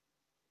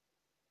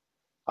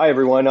Hi,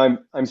 everyone.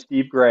 I'm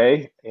Steve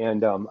Gray,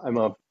 and I'm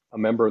a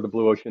member of the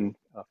Blue Ocean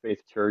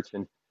Faith Church,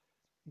 and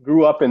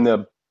grew up in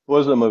the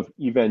bosom of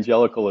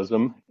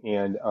evangelicalism,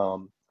 and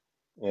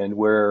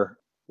where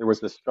there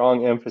was a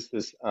strong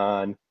emphasis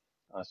on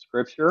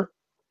Scripture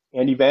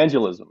and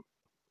evangelism.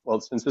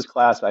 Well, since this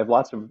class, I have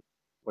lots of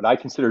what I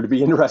consider to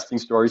be interesting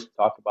stories to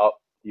talk about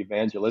the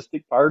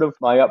evangelistic part of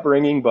my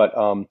upbringing, but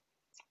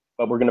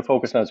we're going to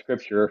focus on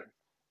Scripture.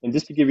 And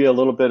just to give you a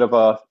little bit of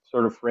a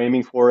sort of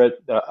framing for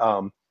it,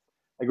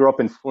 I grew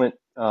up in Flint,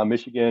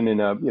 Michigan, in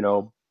a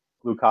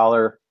blue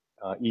collar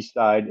east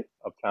side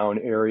of town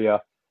area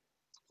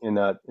in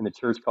a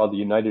church called the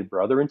United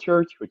Brethren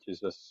Church, which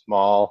is a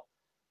small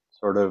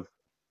sort of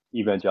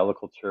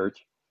evangelical church.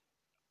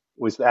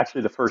 It was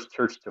actually the first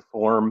church to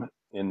form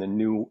in the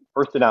new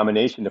first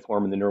denomination to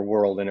form in the New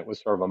World, and it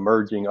was sort of a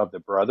merging of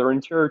the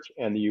Brethren Church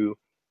and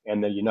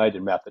the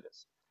United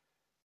Methodist.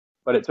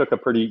 But it took a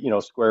pretty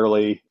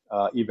squarely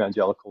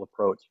evangelical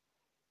approach.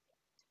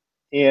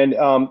 And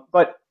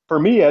but for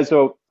me as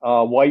a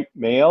white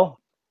male,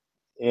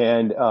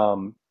 and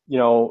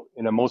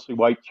in a mostly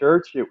white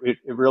church, it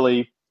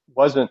really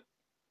wasn't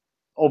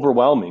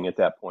overwhelming at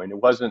that point.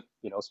 It wasn't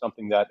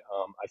something that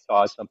I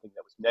saw as something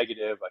that was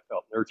negative. I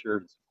felt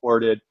nurtured and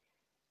supported.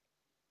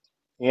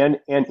 And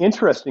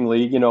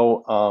interestingly,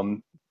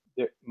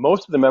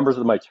 most of the members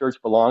of my church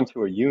belonged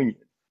to a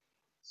union.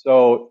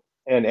 So,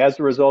 and as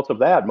a result of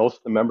that, most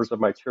of the members of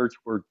my church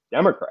were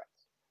Democrats.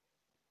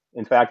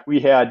 In fact, we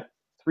had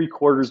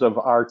three-quarters of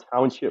our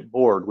township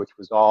board, which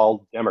was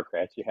all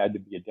Democrats. You had to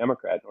be a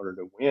Democrat in order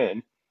to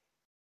win.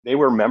 They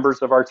were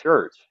members of our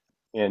church.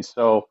 And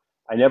so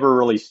I never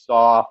really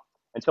saw,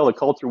 until the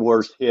culture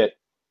wars hit,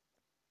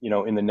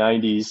 in the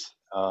 90s,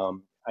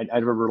 I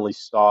never really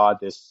saw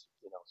this,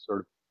 sort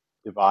of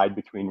divide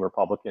between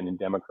Republican and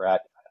Democrat.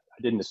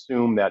 I didn't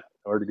assume that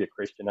in order to be a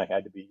Christian, I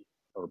had to be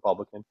a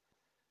Republican.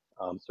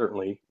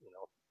 Certainly,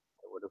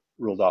 I would have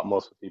ruled out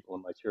most of the people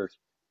in my church.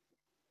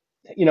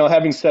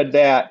 Having said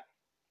that,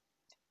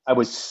 I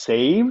was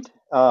saved,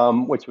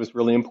 which was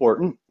really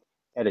important,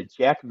 at a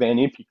Jack Van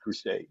Impe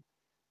crusade,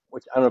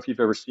 which I don't know if you've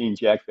ever seen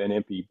Jack Van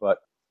Impe, but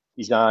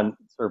he's on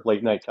sort of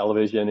late night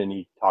television and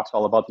he talks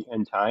all about the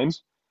end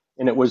times.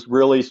 And it was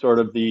really sort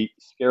of the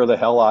scare the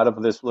hell out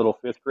of this little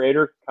fifth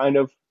grader kind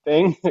of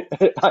thing.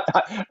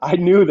 I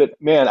knew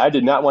that, man, I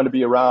did not want to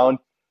be around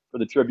for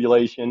the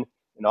tribulation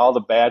and all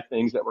the bad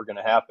things that were going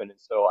to happen. And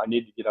so I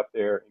needed to get up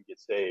there and get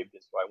saved.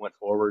 And so I went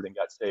forward and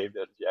got saved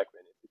at a Jack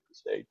Van Impe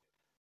crusade.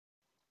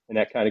 And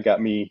that kind of got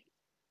me,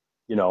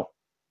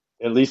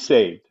 at least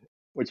saved,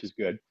 which is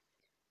good.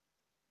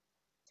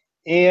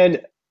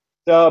 And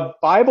the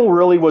Bible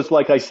really was,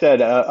 like I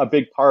said, a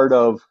big part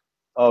of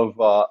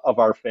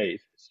our faith.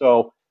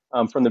 So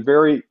from the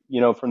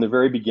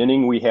very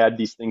beginning, we had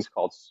these things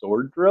called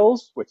sword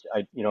drills, which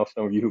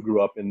some of you who grew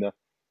up in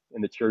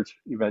the church,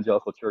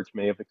 evangelical church,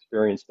 may have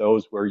experienced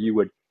those, where you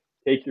would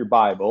take your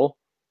Bible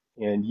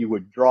and you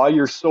would draw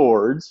your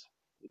swords.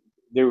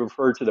 They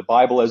refer to the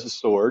Bible as a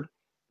sword,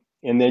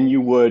 and then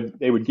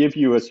they would give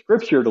you a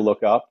scripture to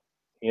look up,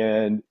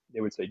 and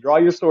they would say, draw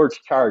your swords,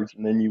 charge,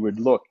 and then you would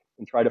look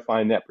and try to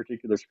find that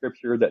particular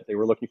scripture that they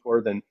were looking for.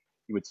 Then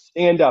you would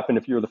stand up, and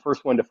if you were the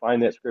first one to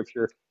find that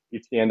scripture,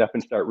 you'd stand up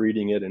and start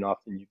reading it, and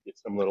often you'd get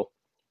some little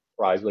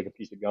prize, like a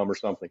piece of gum or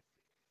something.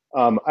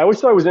 I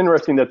always thought it was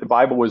interesting that the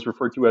Bible was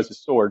referred to as a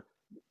sword.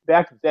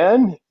 Back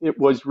then, it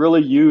was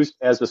really used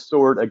as a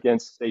sword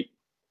against Satan,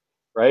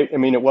 right? I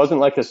mean, it wasn't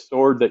like a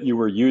sword that you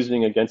were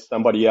using against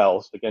somebody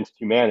else, against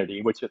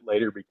humanity, which it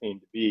later became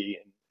to be,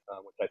 and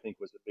which I think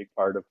was a big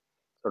part of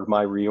sort of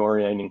my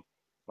reorienting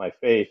my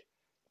faith.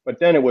 But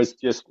then it was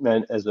just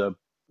meant as a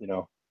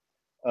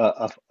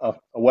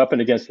weapon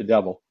against the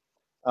devil.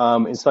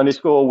 In Sunday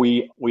school,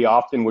 we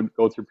often would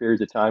go through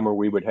periods of time where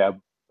we would have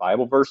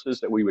Bible verses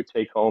that we would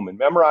take home and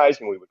memorize,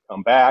 and we would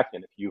come back.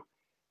 And if you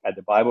had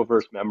the Bible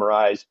verse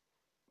memorized,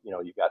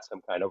 you got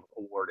some kind of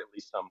award, at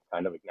least some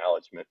kind of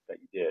acknowledgement that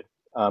you did.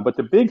 But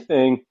the big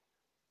thing,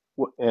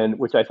 and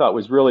which I thought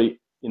was really,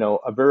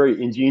 a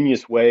very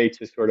ingenious way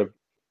to sort of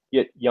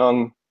get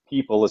young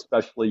people,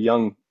 especially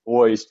young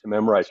boys, to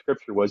memorize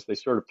scripture, was they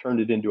sort of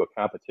turned it into a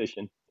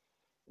competition.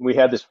 And we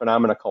had this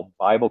phenomenon called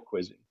Bible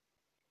quizzing,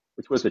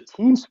 which was a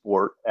team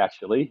sport,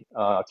 actually,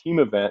 a team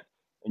event.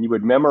 And you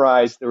would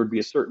memorize, there would be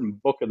a certain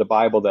book of the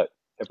Bible that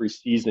every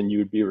season you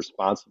would be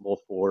responsible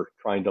for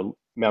trying to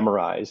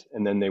memorize.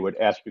 And then they would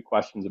ask you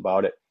questions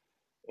about it.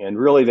 And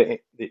really the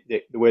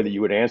way that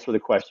you would answer the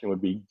question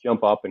would be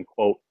jump up and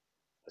quote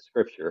a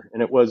scripture.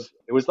 And it was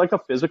like a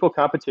physical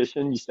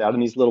competition. You sat on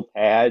these little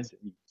pads, and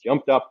you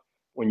jumped up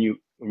when you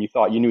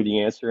thought you knew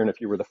the answer. And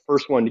if you were the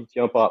first one to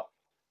jump up,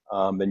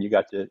 then you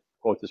got to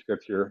quote the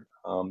scripture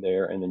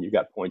there, and then you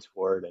got points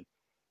for it. And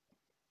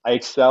I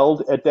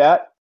excelled at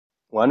that.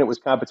 One, it was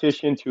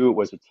competition. Two, it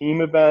was a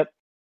team event.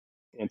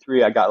 And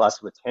three, I got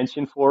lots of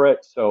attention for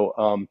it.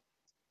 So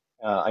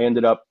I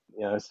ended up,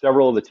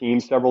 several of the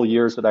teams, several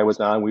years that I was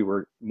on, we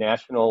were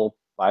national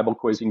Bible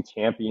quizzing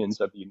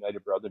champions of the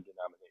United Brethren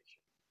denomination.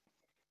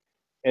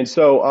 And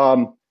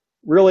so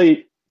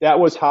really, that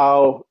was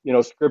how,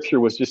 Scripture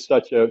was just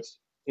such a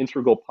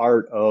integral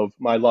part of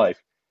my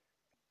life.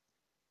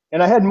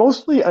 And I had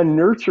mostly a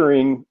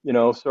nurturing,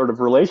 sort of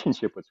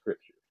relationship with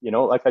Scripture.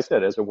 Like I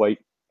said, as a white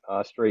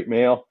straight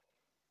male,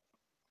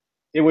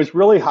 it was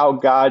really how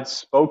God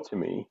spoke to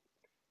me.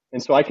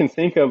 And so I can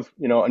think of,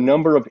 a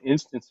number of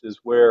instances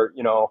where,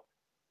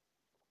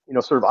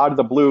 sort of out of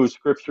the blue,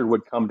 Scripture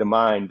would come to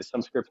mind.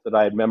 Some scripts that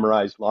I had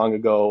memorized long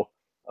ago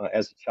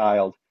as a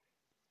child.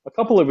 A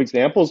couple of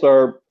examples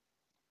are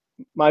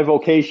my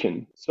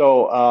vocation.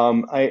 So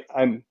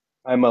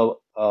I'm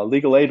a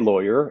legal aid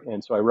lawyer,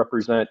 and so I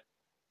represent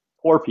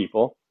poor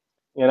people.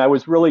 And I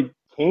was really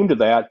came to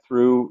that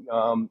through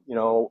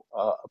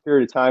a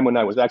period of time when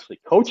I was actually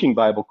coaching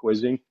Bible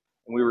quizzing,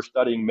 and we were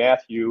studying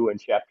Matthew in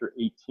chapter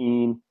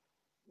 18,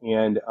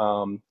 and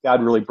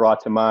God really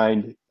brought to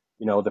mind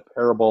the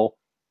parable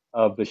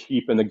of the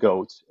sheep and the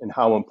goats, and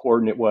how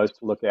important it was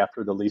to look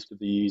after the least of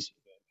these,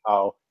 and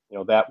how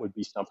that would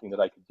be something that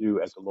I could do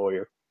as a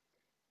lawyer.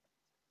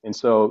 And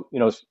so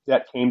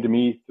that came to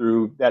me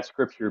through that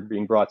scripture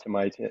being brought to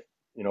my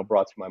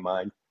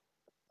mind.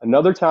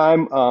 Another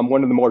time,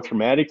 one of the more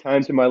traumatic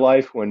times in my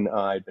life, when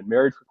I'd been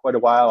married for quite a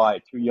while. I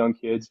had two young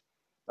kids.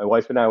 My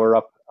wife and I were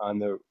up on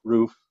the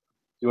roof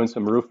doing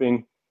some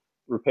roofing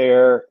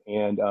repair,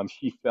 and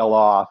she fell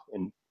off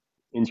and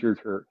injured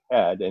her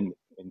head, and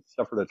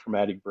suffered a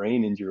traumatic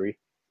brain injury,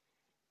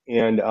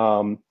 and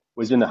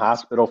was in the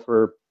hospital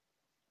for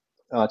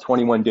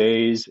 21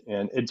 days.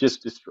 And it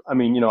just, I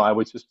mean, I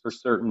was just for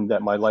certain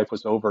that my life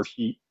was over.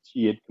 She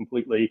had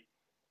completely,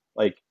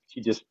 like, she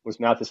just was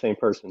not the same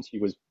person. She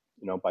was,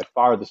 by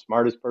far the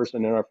smartest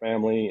person in our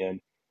family, and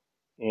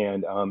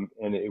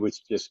it was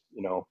just,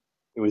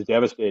 it was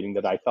devastating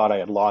that I thought I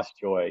had lost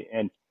joy.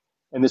 And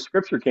the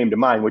scripture came to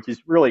mind, which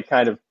is really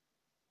kind of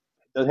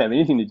doesn't have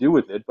anything to do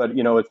with it, but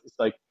it's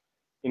like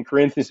in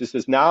Corinthians it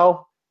says,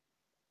 now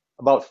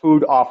about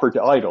food offered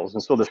to idols.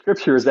 And so the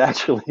scripture is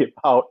actually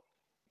about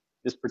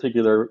this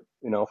particular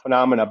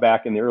phenomena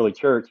back in the early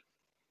church.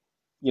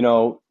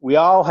 We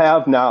all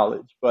have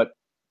knowledge, but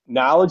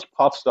knowledge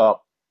puffs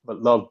up,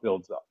 but love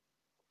builds up.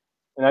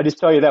 And I just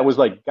tell you, that was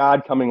like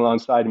God coming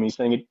alongside of me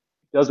saying, it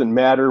doesn't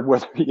matter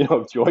whether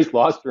Joyce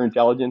lost her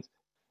intelligence,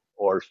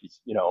 or she's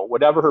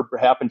whatever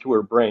happened to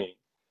her brain,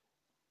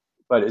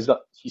 but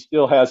she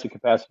still has the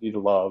capacity to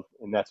love,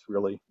 and that's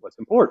really what's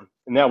important.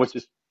 And that was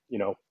just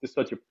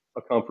such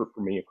a comfort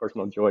for me. Of course,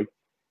 Joy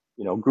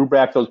grew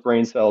back those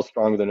brain cells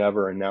stronger than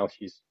ever, and now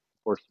she's,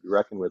 of course, to be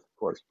reckoned with, of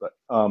course. But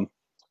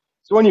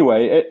so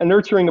anyway, a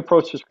nurturing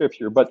approach to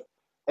Scripture. But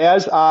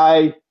as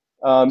I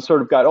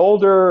sort of got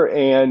older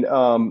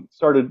and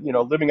started,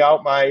 living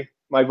out my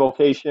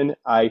vocation,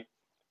 I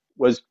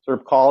was sort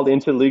of called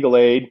into legal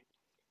aid,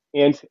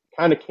 and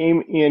kind of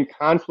came in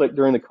conflict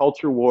during the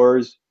culture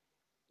wars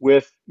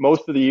with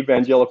most of the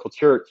evangelical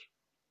church.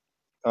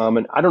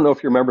 And I don't know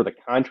if you remember the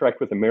contract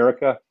with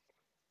America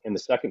and the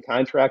second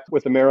contract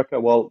with America.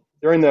 Well,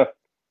 during the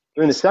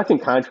second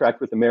contract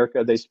with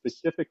America, they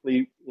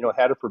specifically,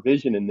 had a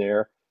provision in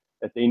there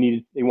that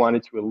they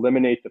wanted to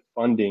eliminate the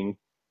funding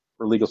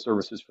for legal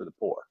services for the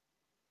poor.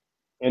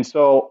 And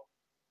so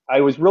I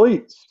was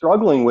really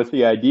struggling with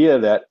the idea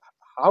that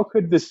how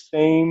could the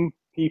same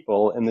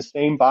people and the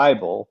same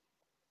Bible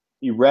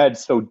be read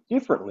so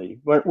differently,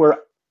 where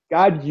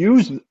God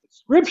used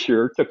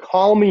Scripture to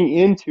call me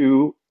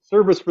into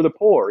service for the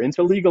poor,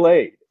 into legal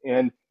aid.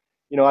 And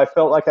I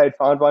felt like I had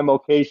found my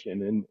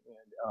vocation, and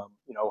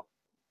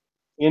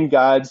in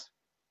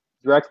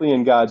directly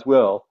in God's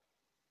will.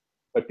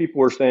 But people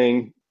were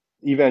saying,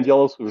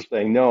 evangelicals were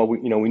saying, no,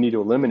 we need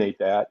to eliminate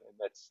that,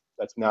 and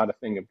that's not a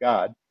thing of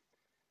God.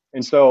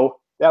 And so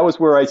that was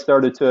where I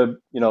started to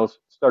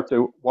start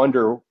to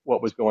wonder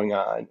what was going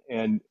on,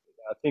 and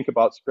think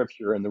about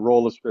Scripture and the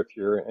role of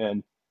Scripture,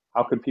 and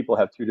how could people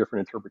have two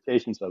different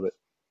interpretations of it.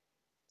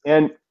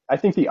 And I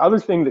think the other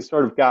thing that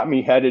sort of got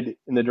me headed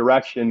in the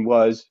direction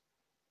was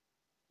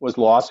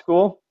law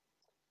school,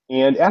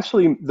 and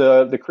actually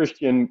the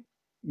Christian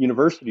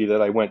university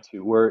that I went to,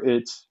 where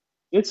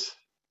its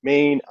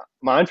main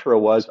mantra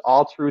was,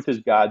 all truth is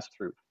God's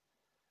truth.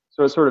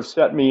 So it sort of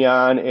set me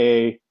on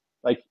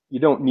you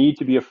don't need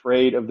to be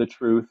afraid of the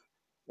truth,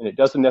 and it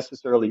doesn't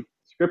necessarily,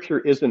 Scripture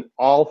isn't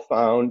all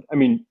found. I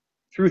mean,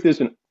 truth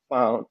isn't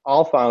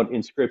all found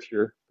in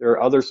Scripture. There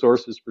are other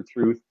sources for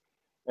truth,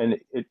 and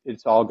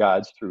it's all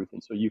God's truth,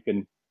 and so you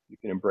can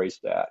embrace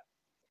that.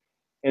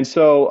 And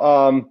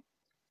so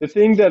the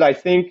thing that I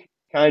think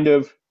kind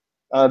of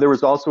there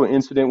was also an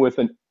incident with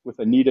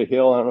Anita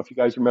Hill. I don't know if you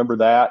guys remember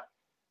that,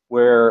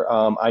 where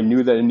I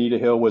knew that Anita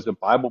Hill was a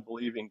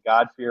Bible-believing,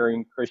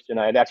 God-fearing Christian.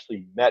 I had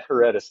actually met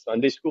her at a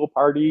Sunday school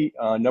party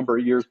a number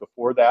of years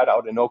before that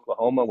out in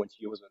Oklahoma, when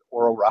she was at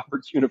Oral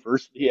Roberts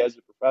University as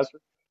a professor.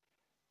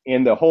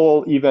 And the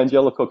whole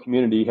evangelical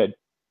community had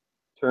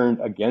turned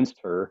against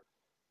her,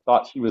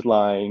 thought she was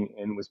lying,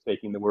 and was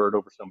taking the word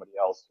over somebody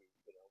else who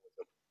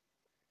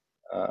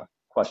was of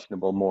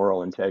questionable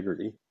moral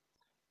integrity.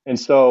 And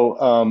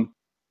so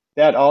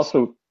that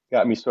also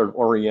got me sort of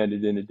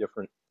oriented in a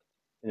different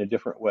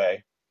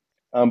way.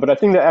 But I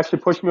think that actually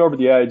pushed me over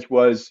the edge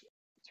was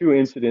two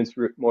incidents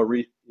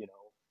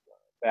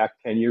back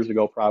 10 years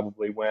ago,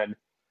 probably, when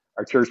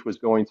our church was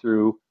going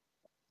through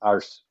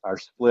our our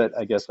split,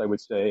 I guess I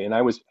would say. And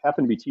I was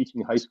happened to be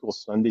teaching high school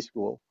Sunday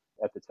school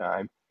at the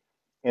time.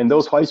 And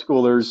those high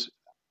schoolers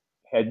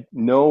had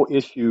no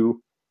issue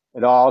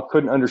at all,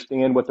 couldn't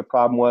understand what the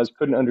problem was,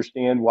 couldn't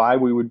understand why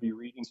we would be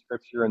reading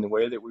scripture in the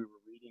way that we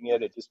were reading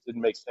it. It just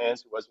didn't make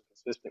sense. It wasn't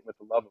consistent with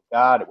the love of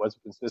God. It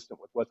wasn't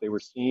consistent with what they were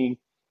seeing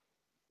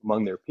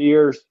among their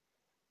peers.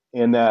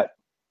 And that,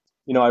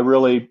 I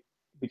really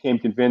became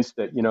convinced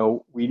that,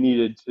 we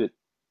needed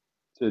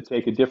to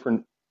take a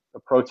different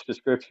approach to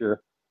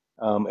scripture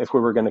if we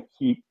were going to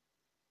keep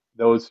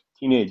those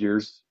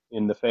teenagers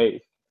in the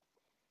faith.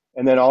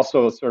 And then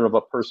also sort of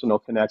a personal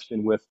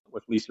connection with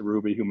Lisa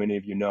Ruby, who many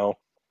of you know.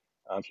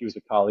 She was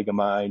a colleague of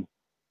mine,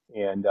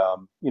 and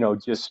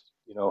just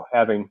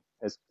having,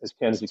 as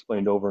Ken has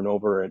explained over and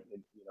over, and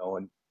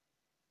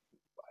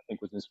I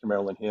think was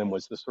instrumental in him,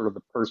 was the sort of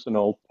the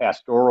personal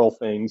pastoral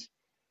things,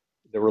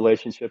 the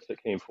relationships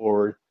that came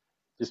forward,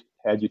 just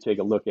had you take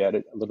a look at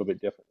it a little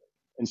bit differently.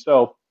 And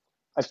so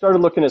I started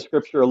looking at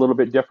scripture a little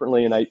bit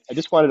differently, and I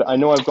just wanted, I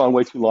know I've gone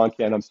way too long,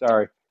 Ken, I'm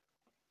sorry,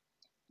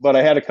 but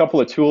I had a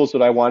couple of tools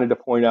that I wanted to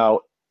point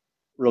out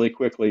really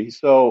quickly.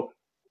 So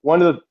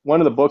one of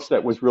the books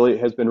that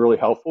has been really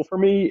helpful for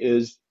me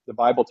is The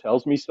Bible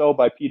Tells Me So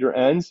by Peter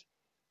Enns.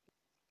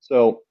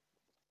 So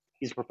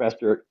he's a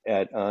professor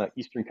at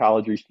Eastern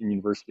College or Eastern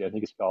University, I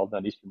think it's called,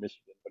 not Eastern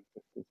Michigan, but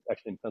it's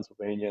actually in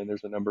Pennsylvania. And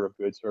there's a number of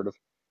good sort of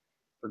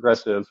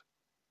progressive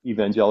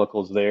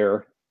evangelicals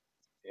there,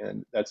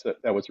 and that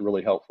was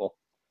really helpful.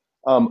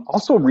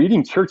 Also,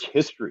 reading church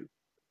history.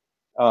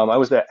 I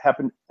was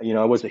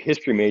a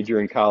history major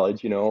in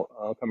college.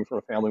 Coming from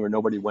a family where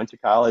nobody went to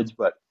college,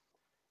 but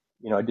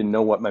I didn't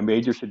know what my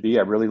major should be.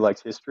 I really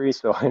liked history,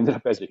 so I ended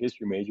up as a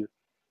history major.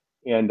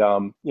 And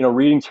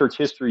reading church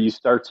history, you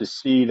start to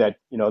see that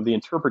the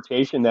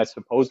interpretation that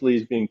supposedly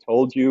is being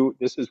told you,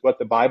 this is what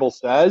the Bible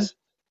says,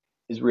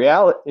 is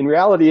reality. In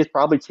reality, it's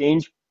probably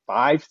changed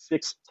 5,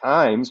 6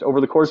 times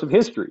over the course of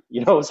history.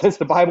 Since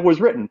the Bible was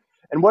written.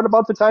 And what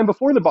about the time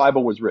before the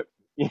Bible was written?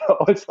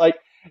 It's like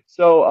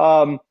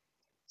so.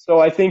 So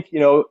I think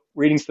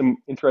reading some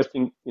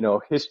interesting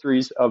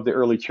histories of the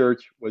early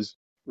church was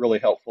really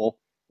helpful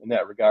in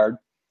that regard.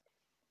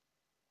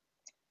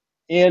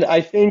 And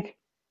I think,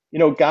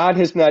 God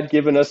has not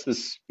given us the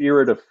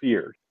spirit of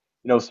fear.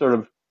 Sort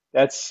of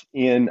that's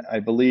in, I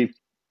believe,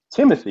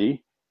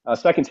 Timothy,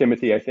 2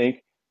 Timothy, I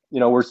think,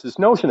 where it's this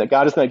notion that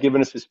God has not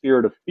given us a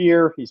spirit of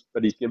fear,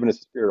 but he's given us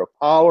a spirit of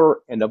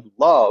power and of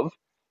love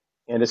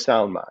and a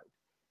sound mind.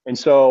 And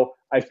so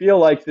I feel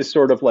like this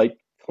sort of like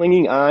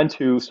clinging on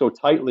to so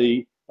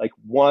tightly, like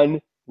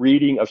one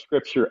reading of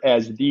scripture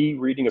as the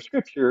reading of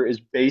scripture is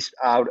based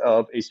out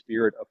of a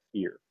spirit of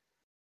fear.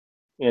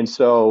 And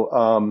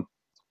so,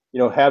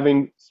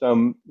 having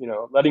some,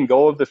 letting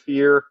go of the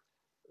fear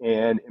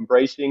and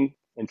embracing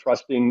and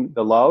trusting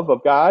the love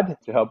of God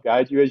to help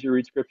guide you as you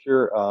read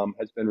scripture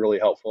has been really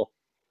helpful.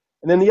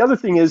 And then the other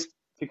thing is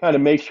to kind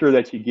of make sure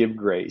that you give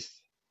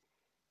grace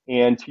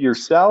and to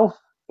yourself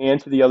and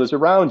to the others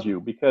around you,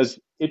 because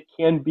it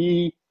can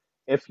be,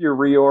 if you're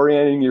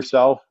reorienting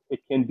yourself, it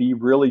can be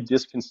really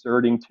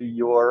disconcerting to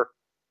your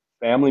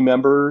family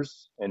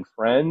members and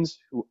friends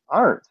who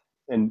aren't.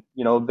 And,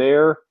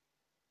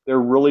 they're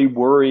really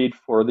worried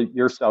for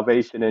your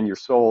salvation and your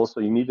soul. So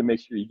you need to make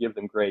sure you give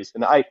them grace.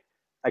 And I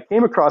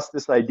came across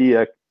this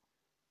idea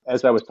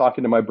as I was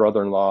talking to my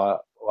brother-in-law,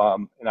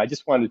 and I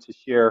just wanted to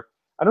share.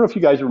 I don't know if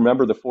you guys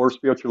remember the 4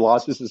 spiritual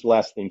laws. This is the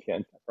last thing,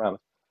 Ken, I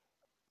promise.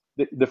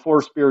 The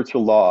 4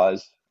 spiritual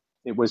laws.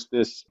 It was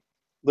this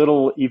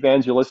little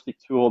evangelistic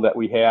tool that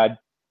we had.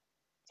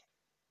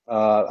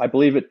 I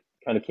believe it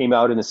kind of came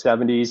out in the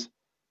 70s,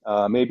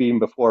 maybe even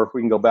before. If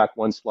we can go back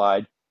one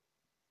slide,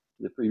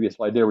 the previous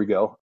slide, there we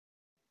go.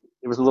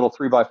 It was a little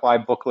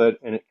 3x5 booklet,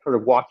 and it sort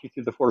of walked you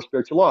through the 4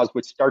 spiritual laws,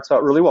 which starts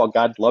out really well.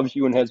 God loves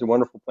you and has a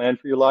wonderful plan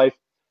for your life.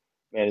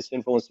 Man is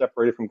sinful and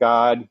separated from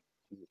God.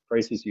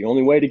 Christ is the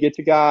only way to get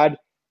to God,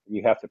 and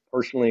you have to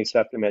personally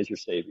accept him as your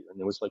savior.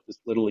 And it was like this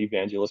little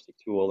evangelistic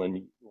tool, and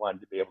you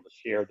wanted to be able to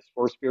share the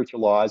 4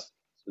 spiritual laws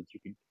so that you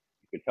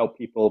could help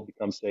people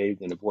become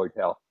saved and avoid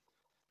hell.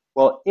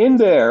 Well, in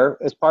there,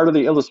 as part of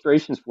the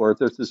illustrations for it,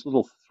 there's this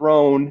little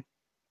throne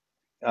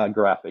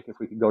graphic. If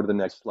we could go to the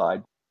next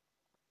slide,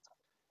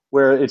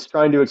 where it's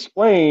trying to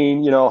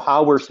explain,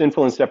 how we're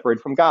sinful and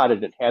separated from God.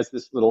 And it has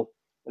this little,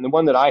 and the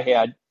one that I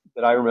had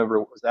that I remember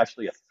was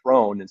actually a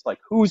throne. It's like,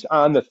 who's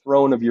on the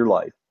throne of your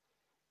life?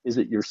 Is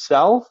it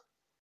yourself?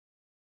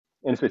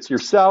 And if it's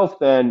yourself,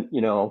 then,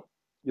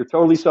 you're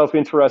totally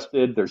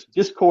self-interested. There's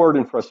discord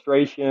and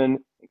frustration,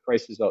 and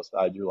Christ is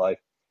outside your life.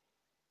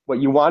 What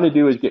you want to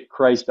do is get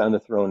Christ on the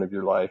throne of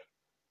your life.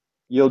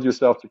 Yield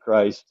yourself to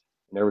Christ,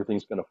 and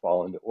everything's going to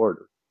fall into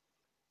order.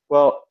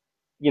 Well,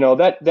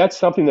 that's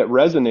something that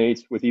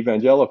resonates with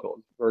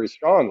evangelicals very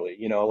strongly,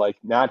 like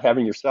not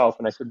having yourself.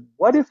 And I said,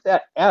 what if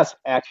that S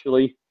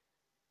actually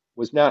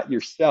was not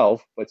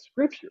yourself, but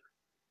scripture?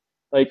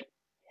 Like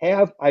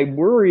I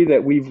worry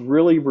that we've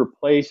really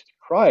replaced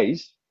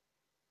Christ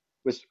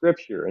with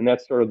Scripture, and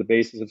that's sort of the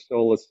basis of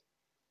solus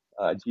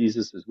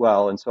Jesus as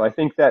well. And so I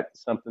think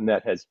that's something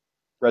that has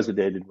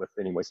resonated with,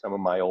 anyway, some of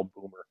my old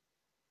boomer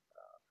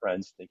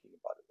friends thinking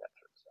about it in that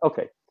terms.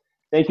 Okay,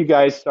 thank you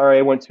guys. Sorry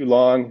I went too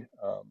long,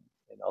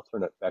 and I'll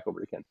turn it back over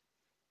to Ken.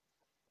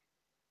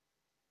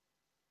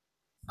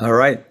 All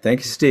right. Thank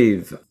you,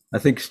 Steve. I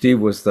think Steve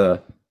was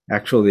the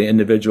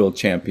individual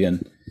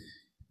champion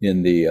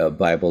in the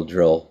Bible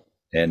drill,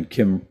 and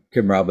Kim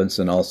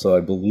Robinson also,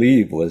 I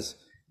believe, was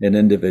an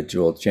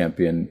individual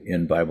champion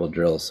in Bible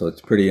drill. So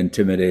it's pretty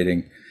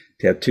intimidating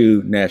to have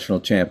two national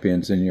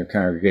champions in your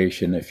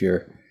congregation if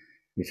you're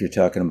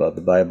talking about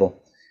the Bible.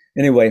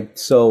 Anyway,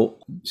 so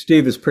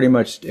Steve is pretty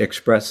much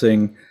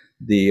expressing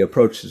the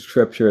approach to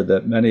Scripture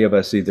that many of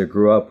us either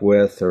grew up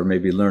with or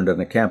maybe learned in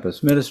the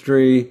campus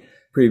ministry,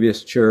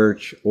 previous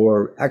church,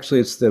 or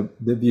actually it's the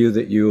view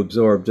that you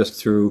absorb just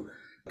through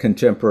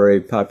contemporary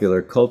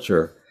popular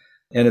culture.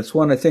 And it's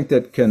one I think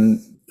that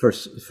can, for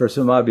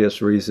some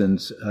obvious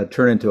reasons,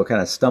 turn into a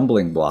kind of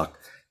stumbling block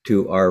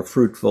to our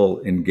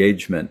fruitful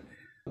engagement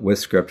with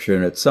Scripture.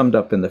 And it's summed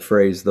up in the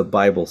phrase, the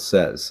Bible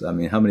says. I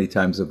mean, how many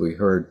times have we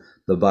heard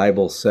the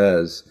Bible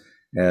says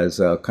as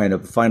a kind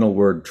of final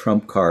word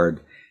trump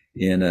card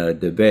in a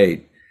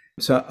debate?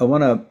 So I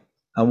want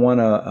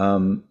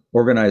to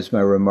organize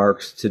my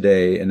remarks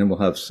today, and then we'll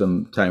have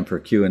some time for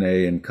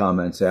Q&A and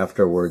comments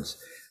afterwards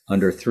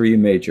under three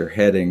major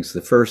headings.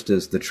 The first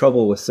is the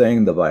trouble with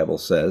saying the Bible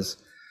says.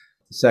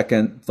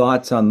 Second,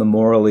 thoughts on the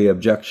morally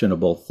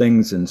objectionable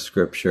things in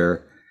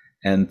Scripture.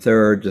 And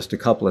third, just a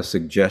couple of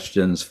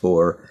suggestions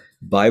for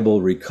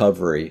Bible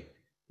recovery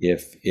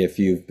if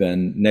you've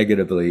been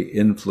negatively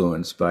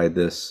influenced by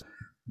the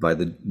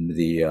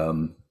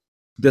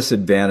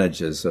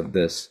disadvantages of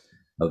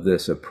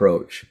this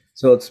approach.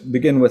 So let's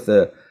begin with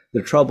the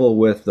trouble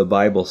with the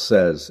Bible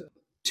says.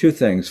 Two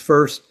things.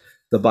 First,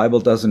 the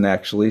Bible doesn't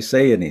actually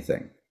say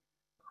anything.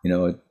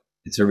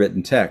 It's a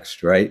written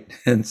text, right?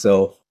 And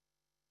so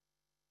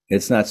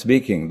it's not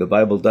speaking. The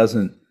Bible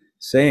doesn't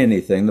say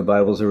anything. The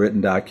Bible's a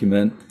written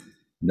document.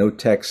 No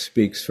text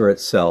speaks for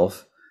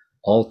itself.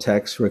 All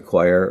texts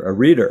require a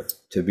reader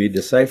to be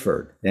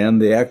deciphered.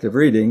 And the act of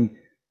reading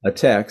a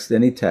text,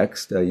 any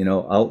text,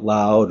 out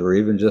loud or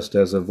even just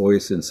as a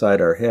voice inside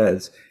our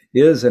heads,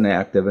 is an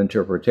act of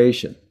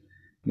interpretation.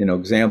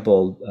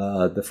 Example,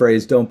 the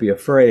phrase, "don't be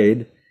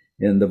afraid,"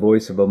 in the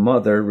voice of a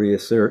mother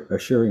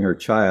reassuring her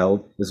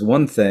child is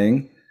one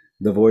thing.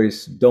 The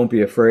voice, "don't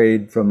be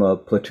afraid," from a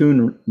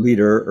platoon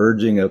leader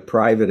urging a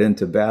private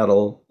into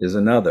battle is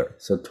another.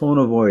 So tone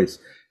of voice,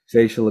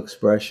 facial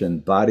expression,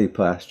 body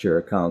posture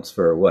accounts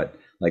for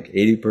like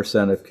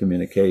 80% of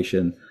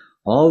communication,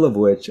 all of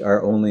which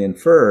are only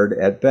inferred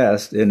at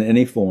best in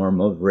any form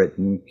of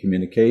written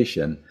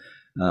communication.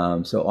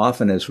 So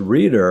often as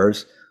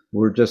readers,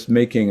 we're just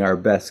making our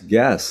best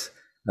guess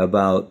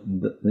about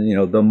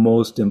the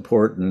most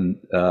important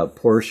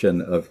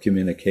portion of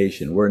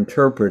communication. We're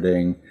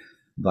interpreting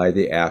by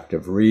the act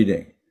of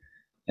reading.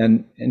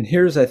 And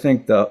here's, I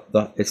think,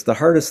 it's the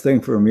hardest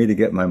thing for me to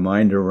get my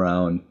mind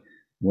around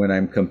when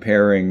I'm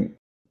comparing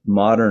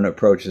modern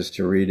approaches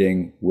to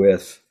reading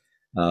with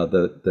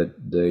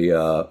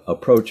the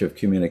approach of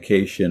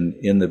communication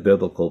in the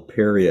biblical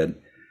period.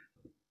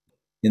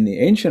 In the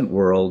ancient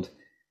world,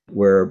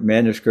 where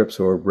manuscripts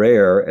were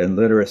rare and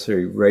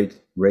literacy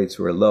rates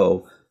were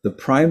low, the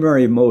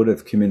primary mode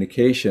of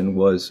communication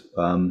was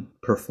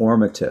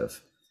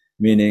performative,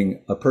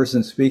 meaning a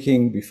person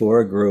speaking before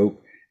a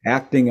group,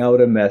 acting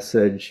out a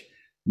message,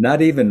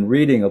 not even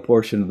reading a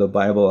portion of the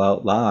Bible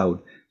out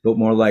loud, but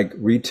more like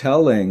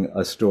retelling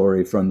a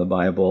story from the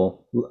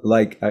Bible.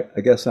 Like,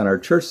 I guess on our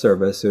church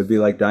service, it would be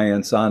like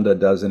Diane Sonda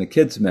does in a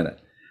Kids Minute,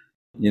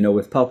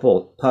 with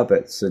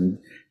puppets and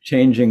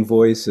changing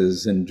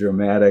voices and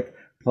dramatic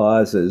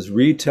pauses,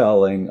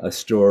 retelling a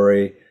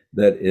story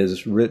that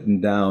is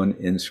written down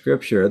in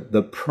Scripture.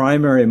 The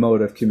primary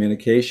mode of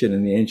communication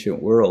in the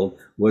ancient world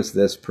was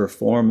this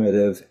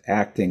performative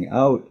acting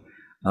out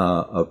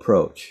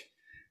approach.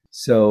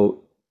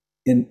 So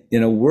in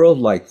a world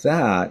like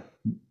that,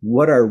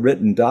 what are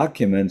written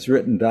documents?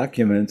 Written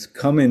documents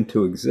come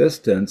into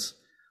existence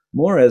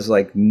more as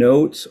like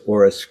notes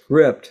or a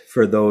script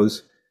for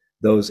those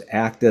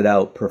acted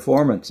out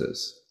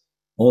performances,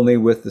 only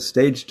with the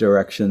stage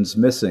directions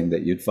missing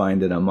that you'd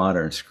find in a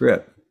modern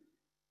script.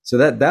 So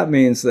that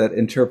means that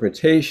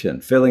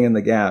interpretation, filling in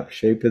the gap,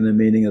 shaping the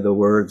meaning of the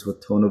words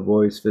with tone of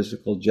voice,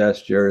 physical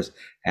gestures,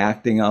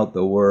 acting out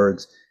the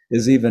words,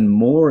 is even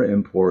more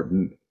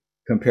important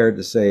compared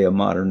to, say, a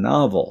modern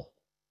novel,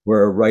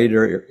 where a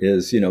writer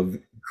is,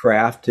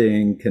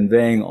 crafting,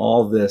 conveying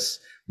all this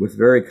with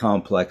very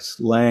complex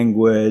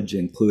language,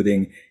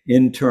 including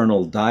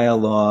internal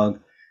dialogue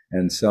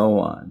and so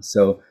on.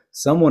 So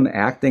someone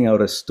acting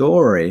out a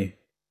story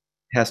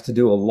has to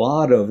do a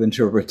lot of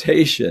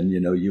interpretation.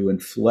 You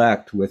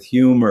inflect with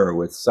humor,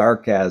 with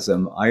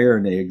sarcasm,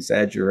 irony,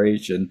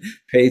 exaggeration,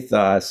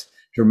 pathos,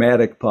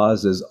 dramatic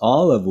pauses,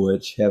 all of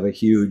which have a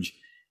huge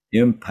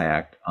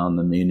impact on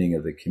the meaning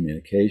of the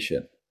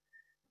communication.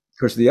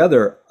 course, the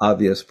other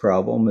obvious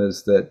problem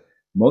is that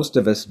most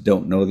of us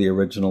don't know the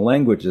original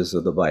languages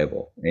of the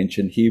Bible.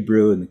 Ancient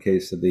Hebrew, in the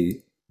case of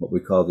what we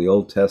call the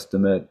Old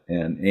Testament,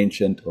 and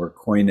ancient or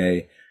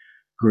Koine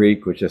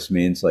Greek, which just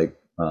means like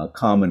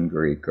common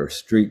Greek or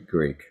street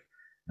Greek,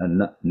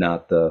 and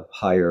not the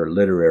higher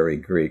literary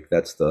Greek.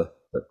 That's the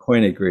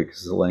Koine Greek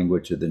is the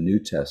language of the New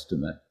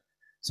Testament.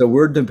 So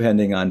we're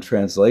depending on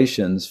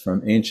translations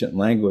from ancient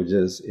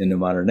languages into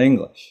modern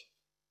English.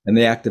 And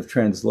the act of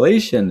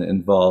translation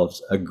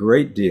involves a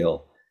great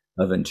deal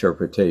of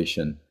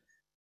interpretation.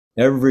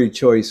 Every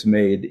choice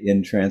made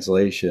in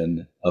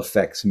translation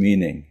affects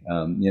meaning.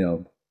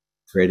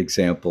 Great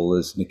example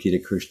is Nikita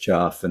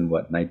Khrushchev in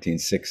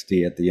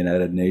 1960 at the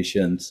United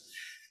Nations,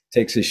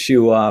 takes his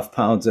shoe off,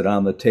 pounds it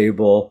on the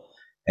table,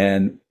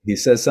 and he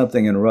says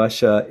something in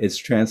Russia. It's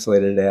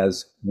translated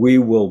as, "We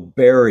will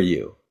bury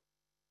you."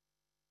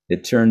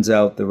 It turns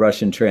out the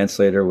Russian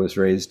translator was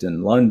raised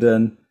in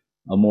London.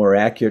 A more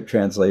accurate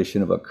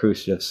translation of what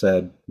Khrushchev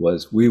said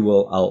was, "We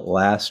will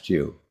outlast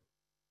you."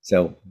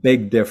 So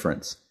big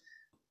difference.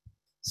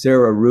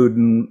 Sarah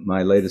Rudin,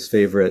 my latest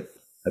favorite,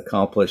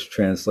 accomplished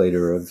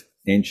translator of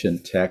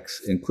ancient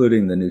texts,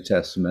 including the New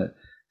Testament,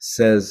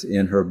 says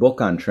in her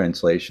book on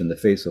translation, The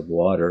Face of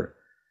Water,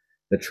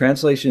 that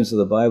translations of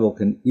the Bible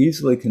can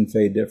easily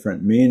convey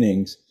different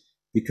meanings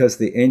because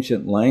the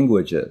ancient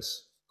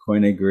languages,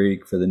 Koine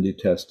Greek for the New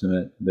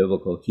Testament,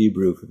 Biblical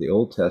Hebrew for the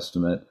Old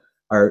Testament,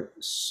 are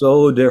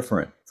so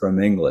different from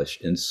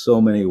English in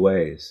so many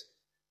ways.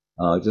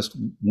 Just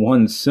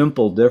one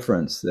simple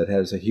difference that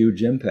has a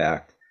huge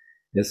impact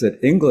is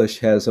that English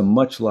has a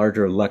much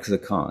larger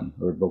lexicon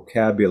or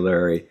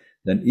vocabulary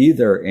than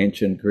either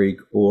ancient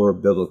Greek or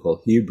Biblical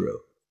Hebrew.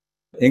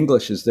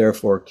 English is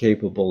therefore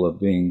capable of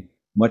being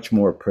much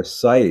more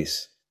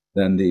precise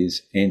than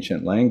these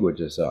ancient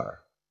languages are.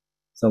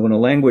 So when a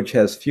language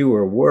has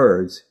fewer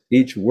words,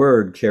 each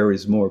word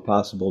carries more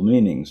possible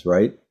meanings,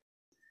 right?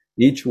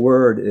 Each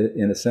word,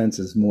 in a sense,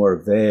 is more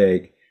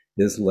vague,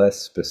 is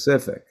less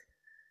specific.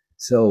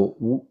 So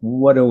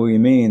what do we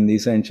mean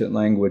these ancient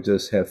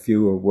languages have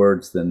fewer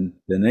words than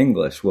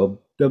English?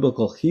 Well,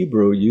 Biblical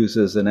Hebrew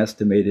uses an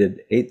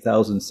estimated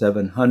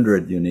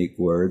 8,700 unique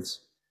words.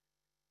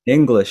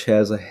 English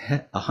has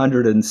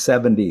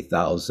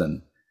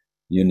 170,000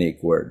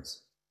 unique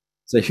words.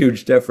 It's a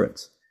huge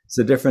difference. It's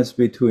the difference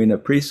between a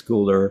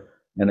preschooler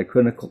and a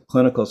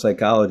clinical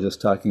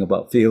psychologist talking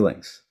about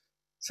feelings.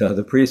 So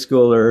the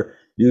preschooler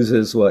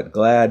uses what?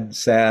 Glad,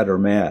 sad, or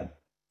mad.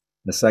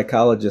 The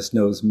psychologist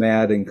knows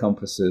mad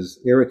encompasses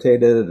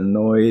irritated,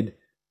 annoyed,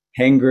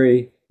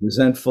 hangry,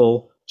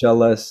 resentful,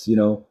 jealous,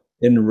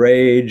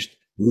 enraged,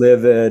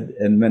 livid,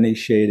 and many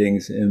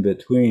shadings in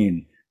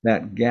between.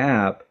 That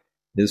gap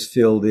is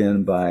filled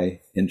in by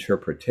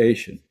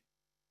interpretation.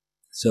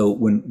 So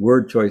when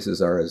word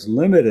choices are as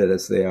limited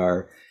as they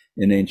are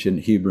in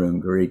ancient Hebrew and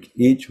Greek,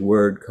 each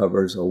word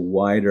covers a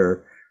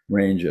wider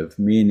range of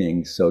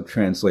meanings. So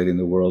translating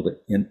the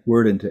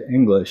word into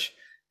English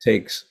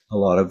takes a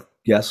lot of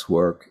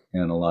guesswork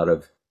and a lot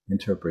of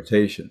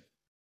interpretation.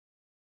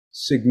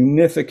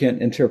 Significant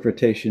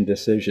interpretation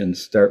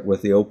decisions start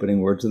with the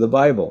opening words of the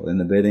Bible. In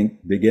the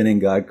beginning,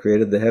 God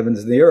created the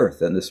heavens and the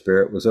earth, and the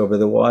Spirit was over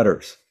the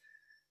waters.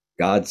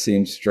 God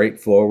seems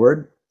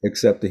straightforward,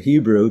 except the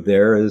Hebrew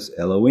there is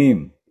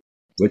Elohim,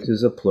 which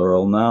is a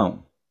plural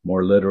noun,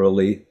 more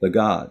literally, the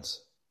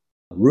gods.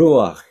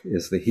 Ruach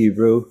is the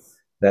Hebrew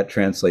that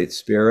translates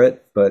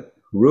spirit, but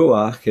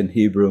Ruach in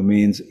Hebrew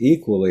means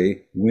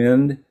equally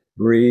wind,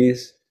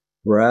 breeze,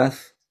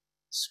 breath,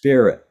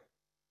 spirit.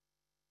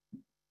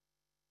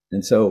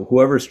 And so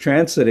whoever's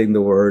translating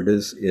the word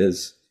is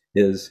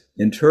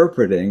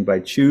interpreting by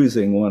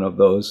choosing one of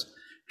those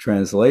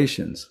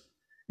translations.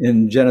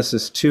 In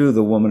Genesis 2,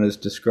 the woman is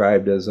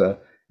described as a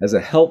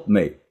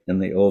helpmate in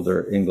the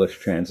older English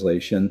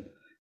translation.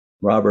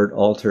 Robert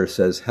Alter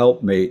says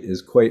helpmate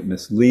is quite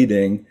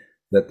misleading,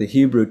 that the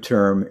Hebrew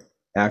term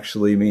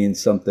actually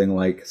means something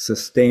like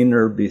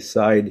sustainer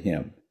beside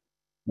him,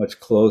 much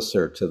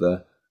closer to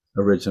the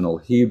original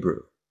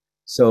Hebrew.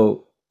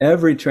 So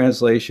every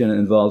translation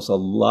involves a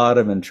lot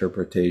of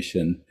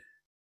interpretation,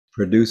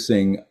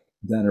 producing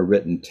then a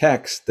written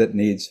text that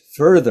needs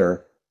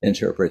further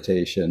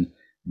interpretation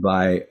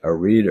by a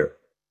reader.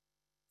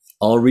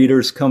 All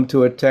readers come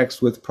to a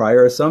text with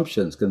prior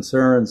assumptions,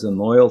 concerns, and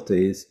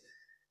loyalties,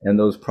 and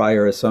those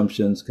prior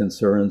assumptions,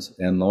 concerns,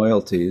 and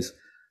loyalties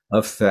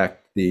affect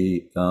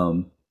the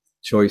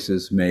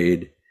choices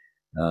made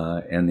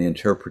and the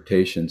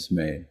interpretations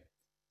made.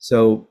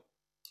 So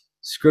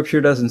Scripture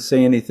doesn't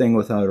say anything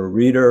without a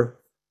reader.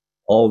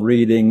 All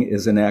reading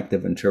is an act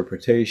of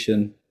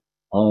interpretation.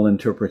 All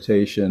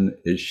interpretation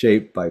is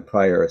shaped by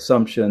prior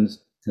assumptions,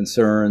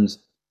 concerns,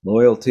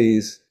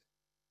 loyalties.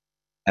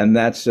 And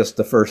that's just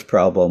the first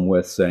problem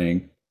with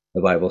saying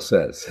the Bible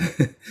says.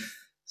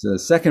 So the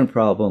second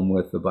problem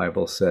with the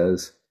Bible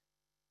says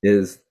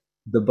is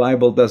the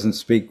Bible doesn't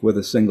speak with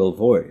a single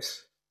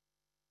voice.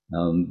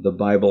 The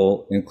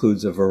Bible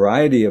includes a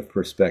variety of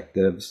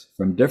perspectives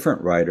from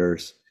different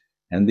writers,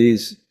 and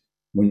these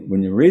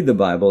when you read the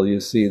Bible, you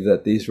see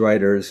that these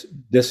writers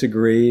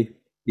disagree,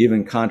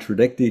 even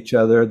contradict each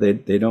other.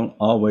 They don't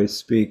always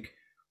speak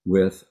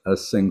with a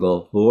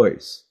single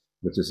voice,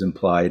 which is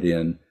implied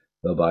in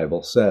the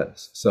Bible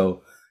says.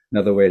 So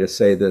another way to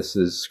say this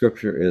is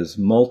Scripture is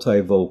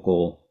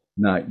multivocal,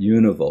 not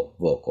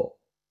univocal.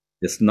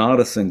 It's not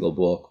a single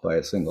book by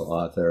a single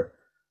author,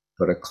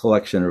 but a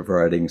collection of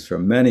writings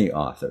from many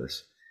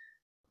authors.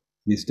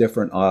 These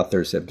different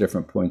authors have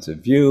different points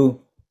of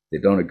view. They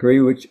don't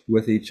agree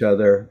with each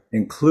other,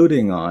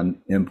 including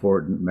on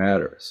important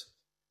matters.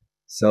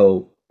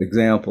 So,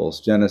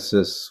 examples: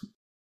 Genesis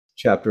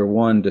chapter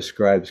 1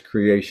 describes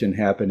creation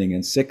happening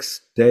in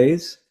 6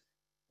 days,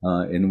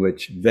 in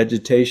which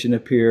vegetation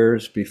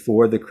appears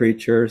before the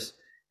creatures,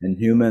 and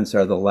humans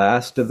are the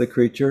last of the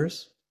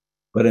creatures.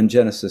 But in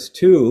Genesis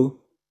 2,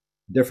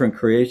 different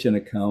creation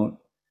account,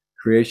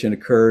 creation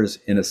occurs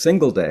in a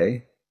single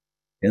day.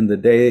 In the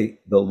day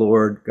the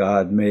Lord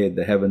God made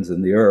the heavens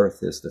and the earth,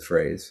 is the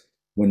phrase,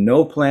 when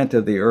no plant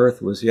of the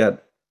earth was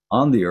yet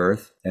on the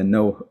earth, and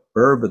no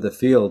herb of the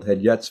field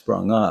had yet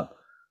sprung up,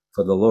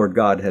 for the Lord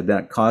God had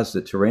not caused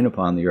it to rain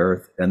upon the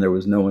earth, and there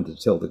was no one to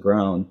till the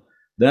ground.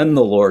 Then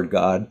the Lord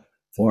God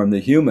formed the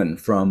human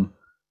from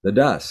the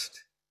dust.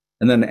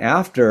 And then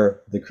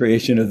after the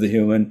creation of the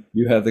human,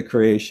 you have the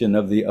creation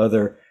of the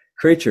other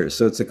creatures.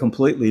 So it's a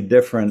completely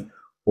different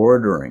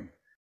ordering.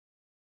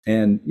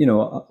 And,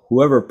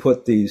 whoever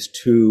put these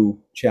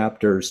two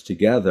chapters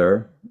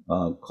together,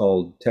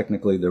 called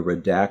technically the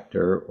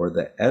redactor or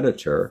the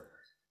editor,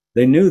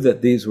 they knew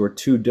that these were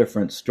two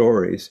different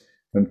stories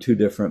from two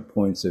different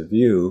points of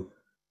view.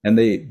 And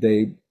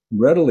they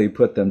readily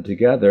put them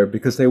together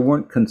because they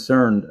weren't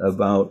concerned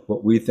about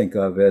what we think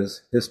of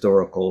as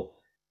historical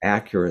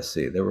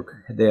accuracy.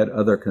 They had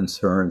other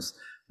concerns.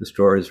 The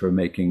stories were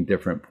making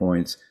different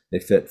points. They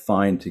fit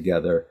fine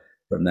together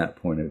from that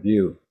point of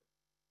view.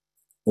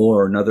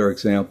 Or another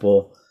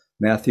example,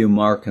 Matthew,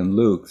 Mark, and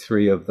Luke,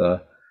 three of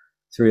the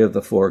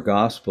four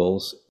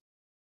Gospels,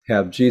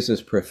 have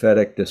Jesus'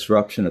 prophetic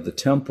disruption of the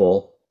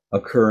temple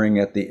occurring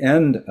at the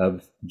end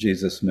of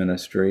Jesus'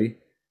 ministry,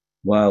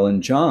 while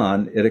in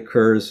John, it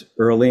occurs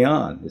early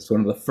on. It's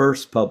one of the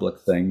first public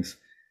things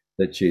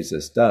that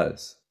Jesus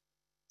does.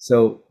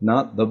 So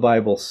not the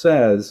Bible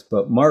says,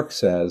 but Mark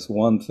says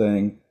one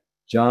thing,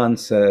 John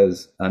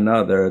says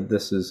another.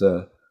 This is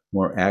a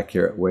more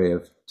accurate way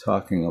of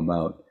talking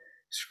about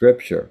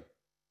Scripture.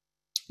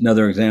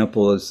 Another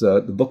example is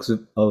the books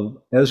of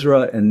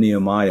Ezra and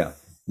Nehemiah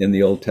in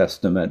the Old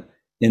Testament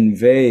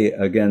inveigh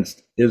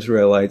against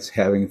Israelites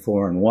having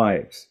foreign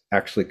wives,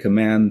 actually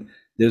command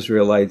the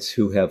Israelites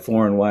who have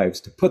foreign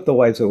wives to put the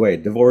wives away,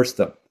 divorce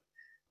them.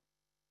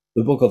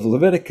 The book of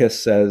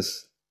Leviticus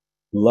says,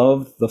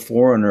 love the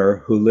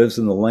foreigner who lives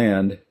in the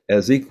land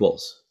as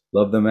equals.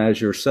 Love them as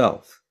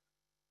yourself.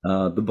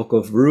 The book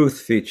of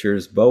Ruth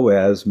features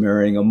Boaz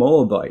marrying a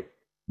Moabite,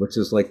 which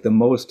is like the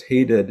most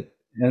hated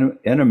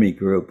enemy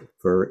group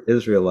for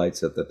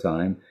Israelites at the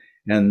time.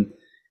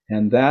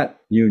 And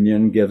that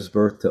union gives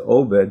birth to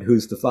Obed,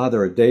 who's the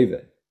father of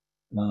David.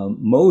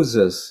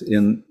 Moses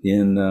in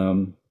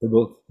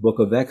the book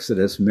of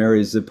Exodus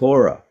marries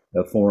Zipporah,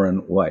 a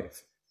foreign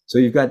wife. So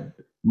you've got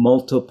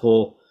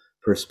multiple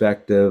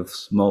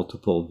perspectives,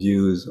 multiple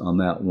views on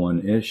that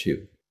one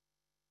issue.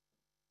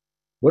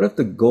 What if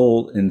the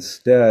goal,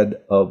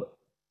 instead of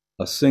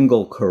a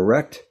single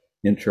correct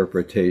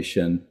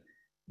interpretation,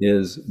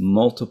 is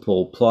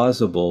multiple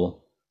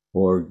plausible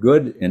or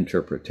good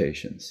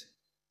interpretations?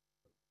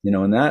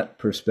 In that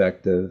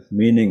perspective,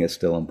 meaning is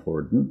still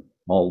important.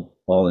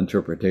 All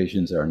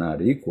interpretations are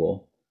not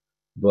equal,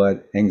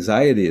 but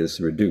anxiety is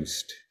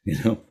reduced.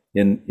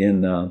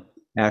 In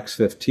Acts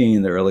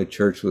 15, the early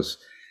church was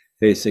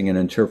facing an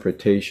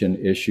interpretation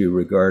issue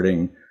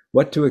regarding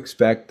what to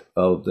expect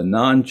of the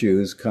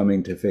non-Jews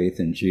coming to faith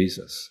in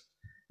Jesus.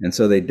 And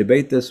so they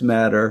debate this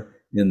matter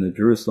in the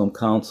Jerusalem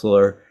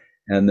Council,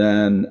 and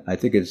then I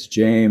think it's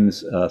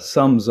James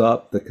sums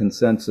up the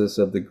consensus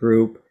of the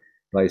group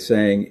by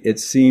saying, it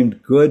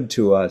seemed good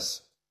to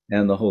us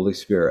and the Holy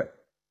Spirit.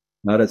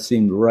 Not it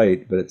seemed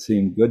right, but it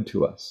seemed good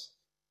to us.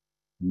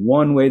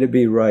 One way to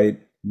be right,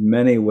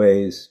 many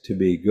ways to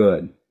be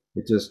good.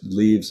 It just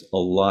leaves a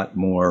lot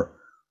more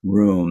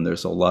room.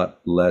 There's a lot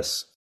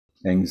less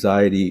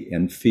anxiety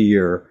and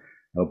fear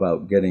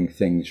about getting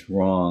things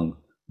wrong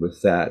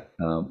with that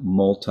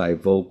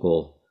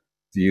multivocal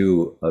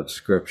view of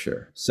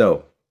Scripture.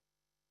 So,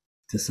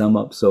 to sum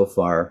up so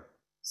far,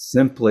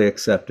 simply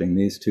accepting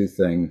these two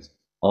things,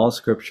 all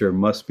Scripture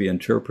must be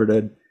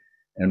interpreted,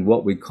 and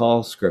what we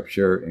call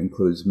Scripture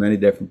includes many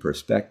different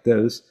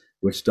perspectives,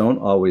 which don't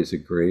always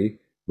agree,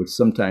 which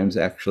sometimes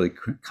actually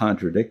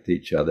contradict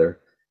each other.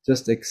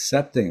 Just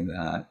accepting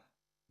that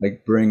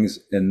brings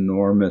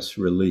enormous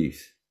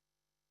relief.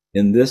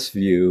 In this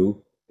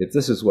view, if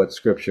this is what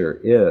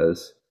Scripture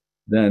is,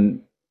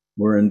 then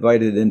we're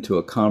invited into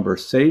a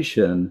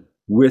conversation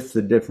with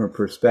the different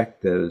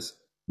perspectives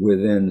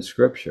within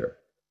Scripture.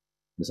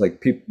 It's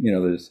like people,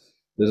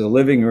 there's a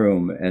living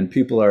room and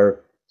people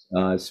are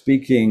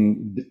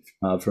speaking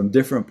from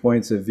different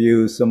points of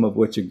view, some of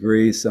which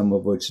agree, some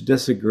of which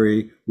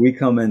disagree. We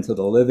come into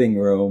the living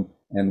room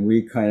and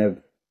we kind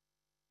of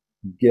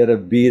get a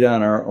beat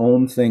on our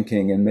own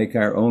thinking and make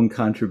our own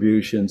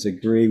contributions,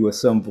 agree with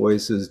some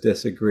voices,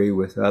 disagree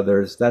with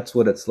others. That's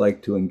what it's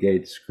like to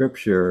engage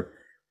Scripture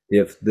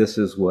if this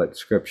is what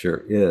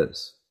Scripture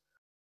is.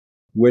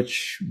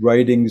 Which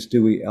writings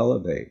do we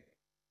elevate?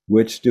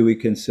 Which do we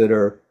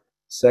consider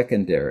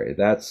secondary?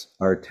 That's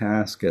our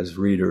task as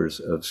readers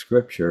of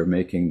Scripture,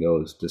 making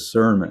those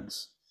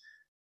discernments.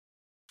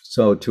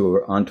 So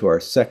onto our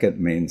second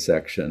main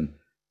section,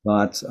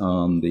 thoughts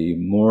on the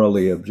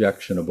morally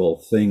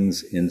objectionable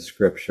things in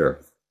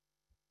Scripture,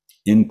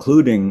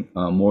 including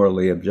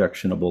morally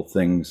objectionable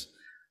things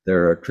that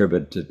are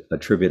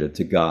attributed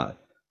to God.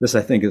 This,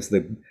 I think, is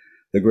the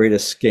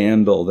greatest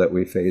scandal that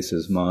we face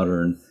as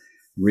modern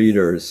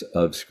readers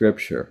of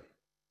Scripture.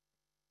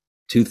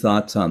 Two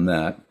thoughts on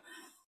that.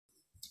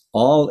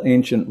 All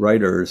ancient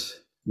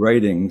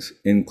writings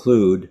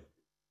include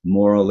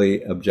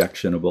morally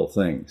objectionable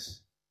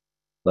things.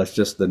 That's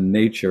just the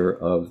nature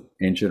of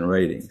ancient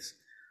writings.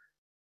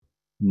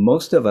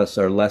 Most of us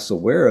are less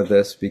aware of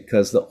this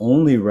because the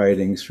only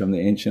writings from the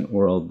ancient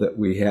world that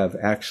we have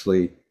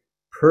actually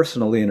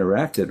personally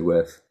interacted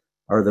with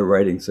are the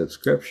writings of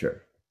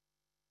Scripture.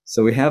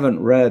 So we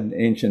haven't read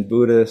ancient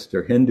Buddhist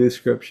or Hindu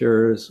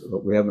scriptures,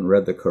 we haven't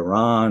read the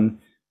Quran,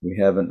 we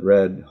haven't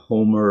read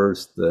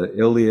Homer's The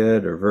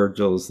Iliad or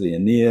Virgil's The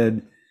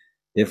Aeneid.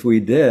 If we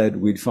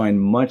did, we'd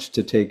find much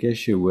to take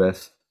issue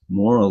with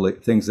morally,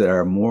 things that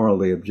are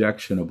morally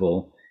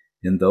objectionable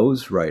in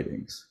those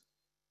writings.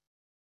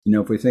 You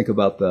know, if we think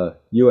about the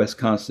US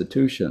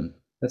Constitution,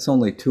 that's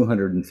only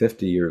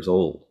 250 years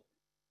old.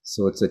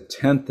 So it's a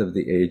tenth of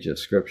the age of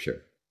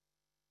Scripture.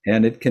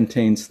 And it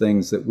contains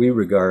things that we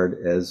regard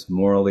as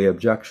morally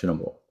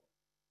objectionable.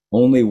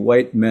 Only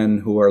white men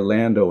who are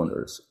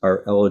landowners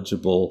are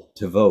eligible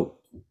to vote.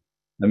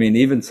 I mean,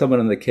 even someone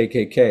in the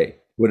KKK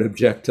would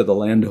object to the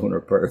landowner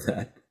part of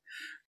that.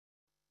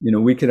 You know,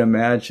 we can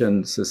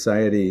imagine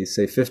society,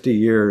 say 50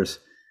 years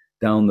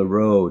down the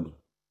road,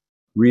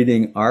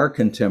 reading our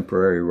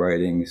contemporary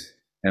writings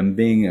and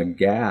being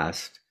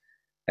aghast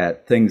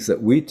at things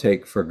that we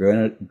take for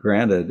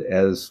granted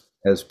as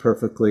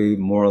perfectly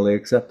morally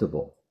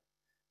acceptable.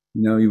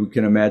 You know, you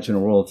can imagine a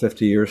world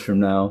 50 years from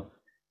now,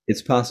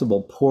 it's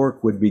possible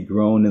pork would be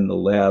grown in the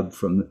lab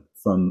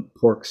from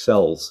pork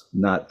cells,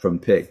 not from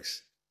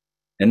pigs.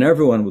 And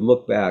everyone would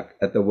look back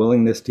at the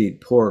willingness to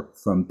eat pork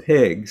from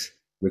pigs,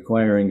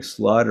 requiring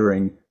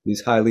slaughtering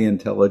these highly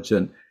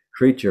intelligent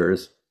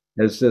creatures,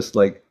 as just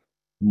like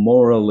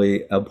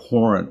morally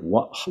abhorrent.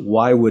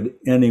 Why would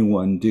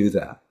anyone do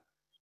that?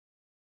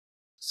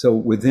 So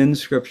within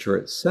Scripture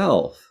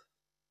itself,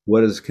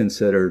 what is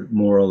considered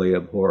morally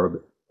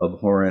abhorrent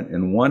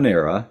in one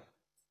era,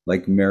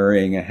 like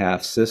marrying a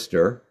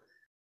half-sister,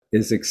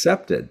 is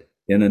accepted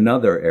in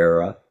another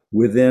era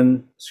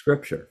within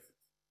Scripture.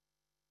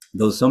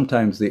 Though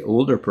sometimes the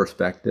older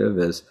perspective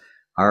is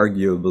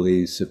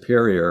arguably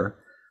superior,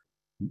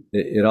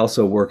 it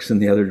also works in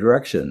the other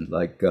direction,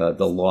 like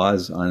the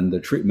laws on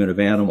the treatment of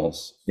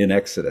animals in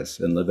Exodus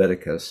and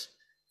Leviticus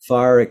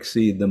far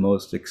exceed the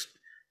most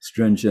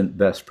stringent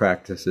best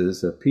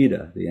practices of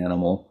PETA, the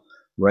animal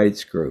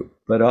rights group.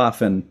 But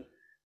often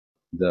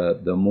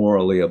the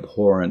morally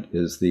abhorrent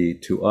is the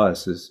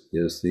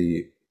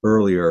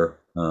earlier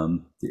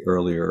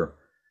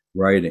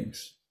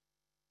writings.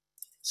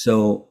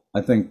 So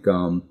I think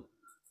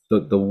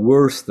the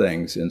worst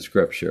things in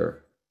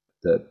Scripture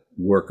that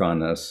work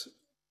on us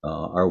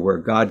are where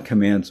God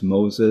commands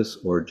Moses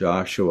or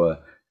Joshua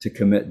to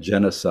commit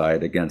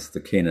genocide against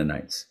the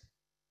Canaanites.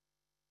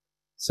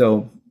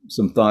 So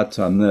some thoughts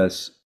on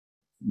this,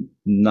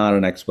 not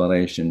an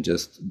explanation,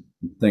 just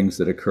things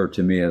that occur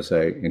to me as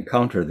I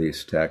encounter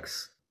these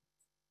texts.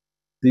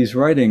 These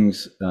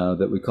writings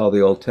that we call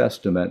the Old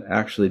Testament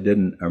actually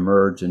didn't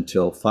emerge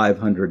until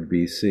 500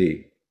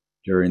 BC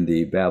during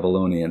the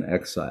Babylonian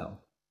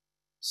exile.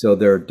 So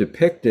they're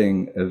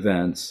depicting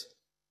events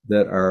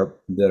that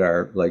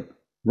are like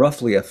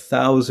roughly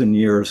 1,000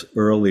 years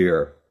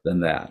earlier than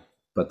that.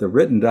 But the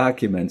written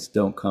documents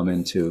don't come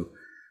into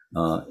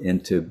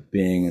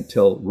being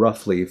until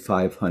roughly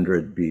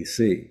 500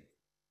 BC.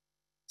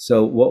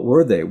 So what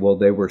were they? Well,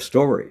 they were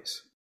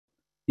stories.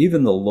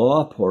 Even the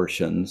law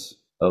portions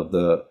of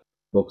the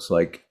books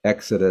like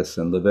Exodus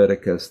and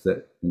Leviticus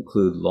that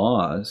include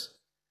laws,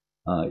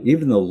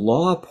 even the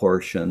law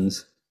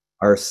portions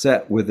are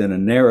set within a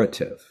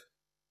narrative.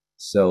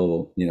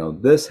 So, you know,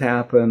 this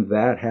happened,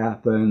 that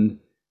happened,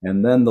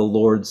 and then the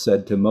Lord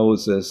said to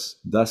Moses,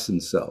 thus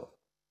and so.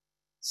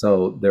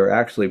 So they're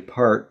actually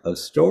part of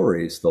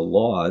stories. The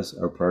laws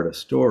are part of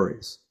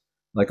stories.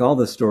 Like all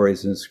the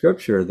stories in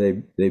Scripture,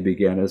 they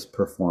began as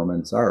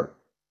performance art.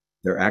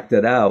 They're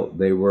acted out.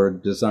 They were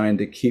designed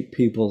to keep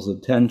people's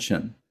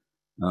attention.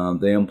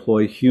 They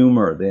employ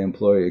humor. They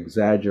employ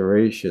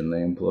exaggeration.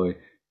 They employ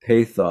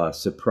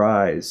pathos,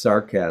 surprise,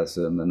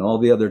 sarcasm, and all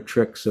the other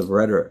tricks of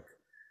rhetoric.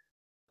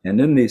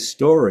 And in these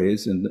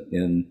stories,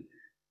 in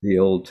the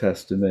Old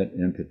Testament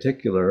in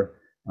particular,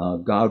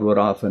 God would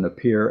often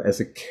appear as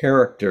a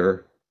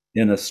character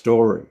in a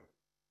story.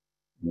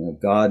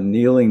 God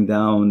kneeling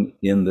down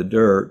in the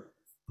dirt,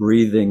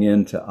 breathing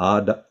into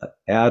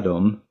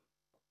Adam,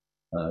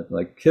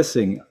 like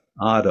kissing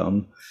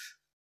Adam.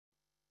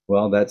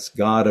 Well, that's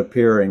God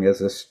appearing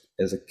as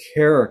a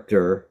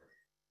character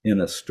in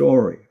a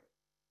story.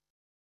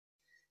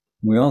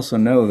 We also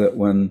know that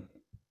when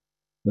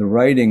the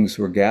writings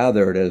were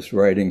gathered, as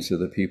writings of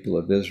the people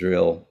of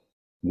Israel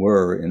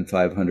were in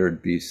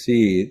 500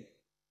 BC,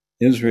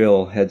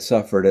 Israel had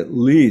suffered at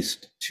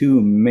least 2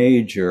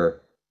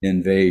 major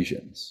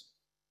invasions,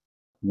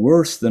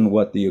 worse than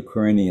what the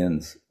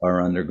Ukrainians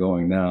are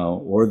undergoing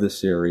now, or the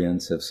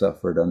Syrians have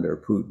suffered under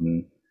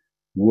Putin,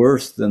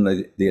 worse than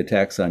the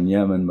attacks on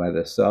Yemen by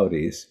the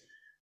Saudis,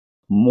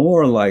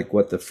 more like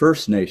what the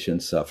First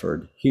Nations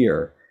suffered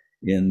here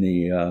in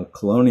the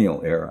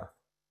colonial era.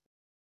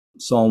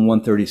 Psalm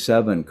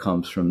 137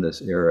 comes from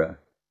this era.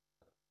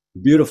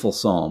 Beautiful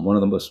psalm, one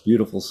of the most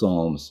beautiful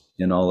psalms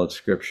in all of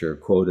Scripture,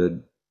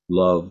 quoted,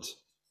 loved,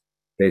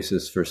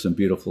 basis for some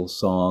beautiful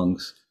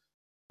songs.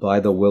 By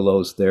the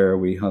willows there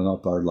we hung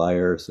up our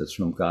lyres. That's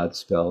from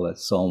Godspell.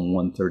 That's Psalm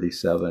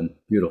 137,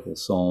 beautiful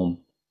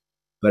psalm.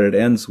 But it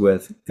ends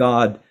with,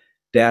 God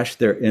dashed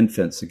their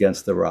infants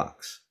against the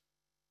rocks.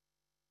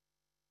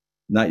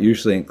 Not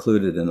usually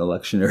included in the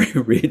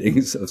lectionary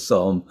readings of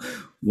Psalm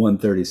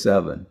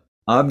 137.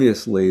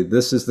 Obviously,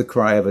 this is the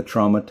cry of a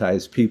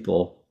traumatized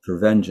people for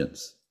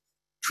vengeance.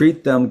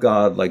 Treat them,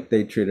 God, like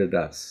they treated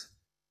us.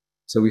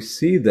 So we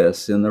see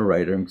this in the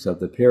writings of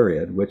the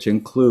period, which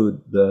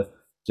include the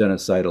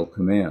genocidal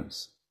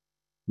commands.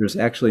 There's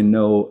actually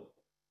no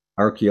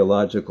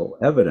archaeological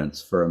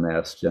evidence for a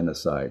mass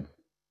genocide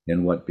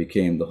in what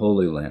became the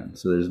Holy Land.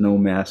 So there's no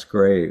mass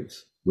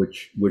graves,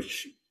 which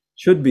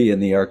should be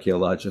in the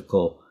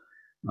archaeological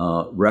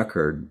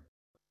record,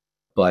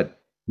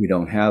 but we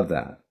don't have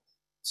that.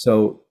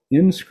 So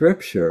in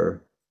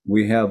Scripture,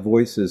 we have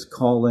voices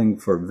calling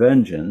for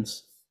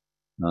vengeance,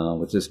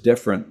 which is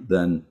different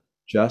than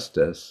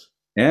justice,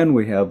 and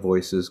we have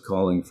voices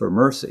calling for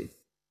mercy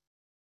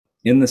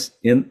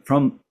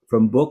from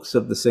books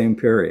of the same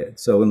period.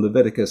 So in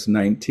Leviticus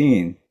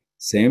 19,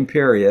 same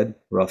period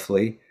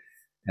roughly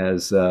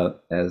as the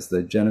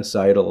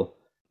genocidal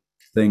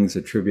things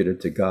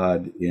attributed to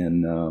God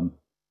in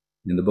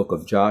the book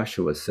of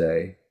Joshua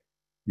say.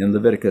 In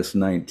Leviticus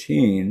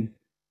 19,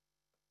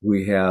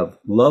 we have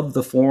love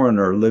the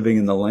foreigner living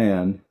in the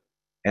land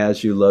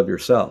as you love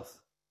yourself.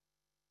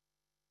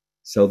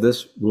 So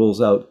this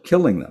rules out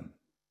killing them.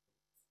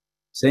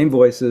 Same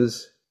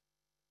voices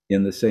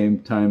in the same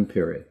time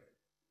period.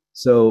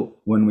 So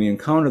when we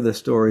encounter the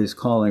stories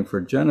calling for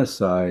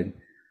genocide,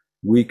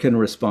 we can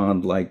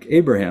respond like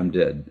Abraham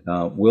did.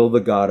 Will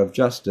the God of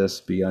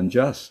justice be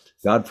unjust?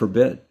 God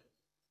forbid.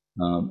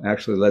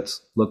 Actually,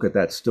 let's look at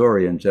that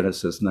story in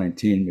Genesis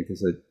 19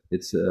 because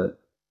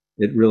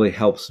it really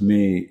helps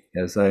me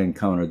as I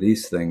encounter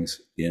these things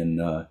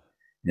in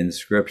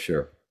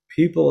Scripture.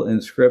 People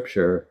in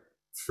Scripture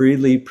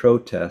freely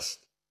protest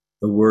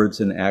the words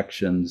and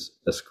actions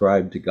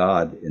ascribed to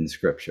God in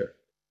Scripture.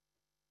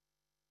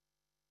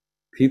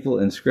 People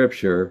in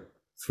Scripture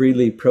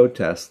freely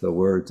protest the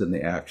words and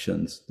the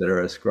actions that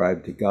are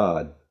ascribed to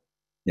God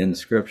in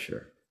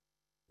Scripture.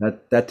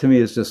 That to me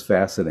is just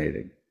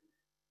fascinating.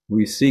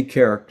 We see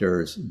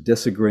characters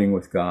disagreeing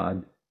with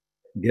God,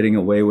 getting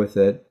away with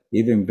it,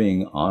 even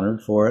being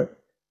honored for it.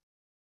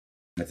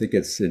 I think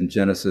it's in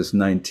Genesis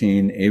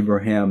 19,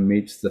 Abraham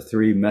meets the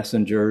 3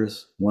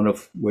 messengers, one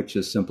of which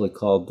is simply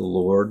called the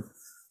Lord,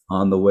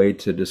 on the way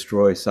to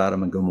destroy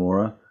Sodom and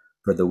Gomorrah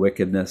for the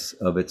wickedness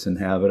of its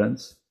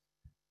inhabitants.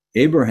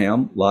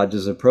 Abraham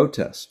lodges a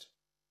protest.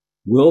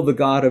 Will the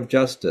God of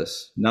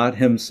justice not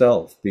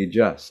himself be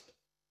just?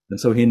 And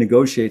so he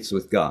negotiates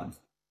with God.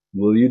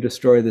 Will you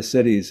destroy the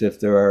cities if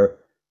there are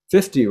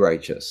 50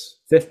 righteous,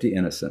 50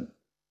 innocent?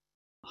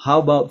 How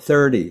about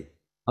 30?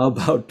 How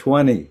about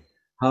 20?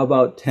 How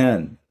about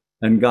 10?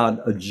 And God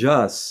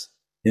adjusts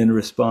in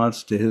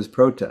response to his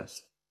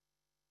protest.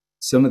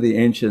 Some of the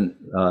ancient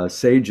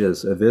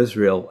sages of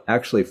Israel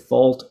actually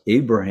fault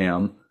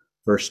Abraham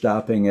for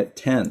stopping at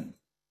 10.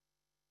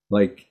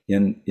 Like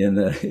in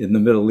the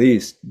Middle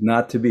East,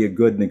 not to be a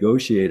good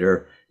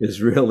negotiator that's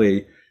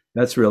really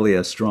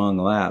a strong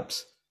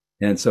lapse.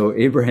 And so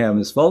Abraham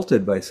is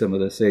faulted by some of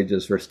the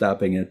sages for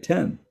stopping at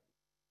 10.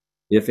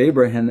 If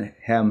Abraham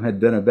had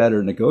been a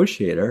better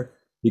negotiator,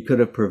 he could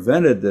have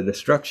prevented the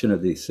destruction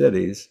of these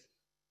cities.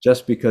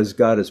 Just because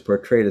God is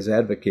portrayed as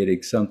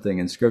advocating something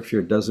in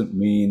Scripture doesn't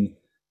mean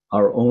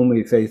our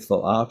only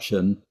faithful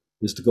option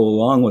is to go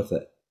along with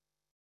it,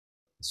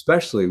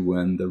 especially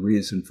when the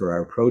reason for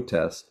our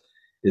protest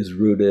is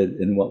rooted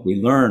in what we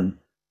learn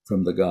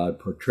from the God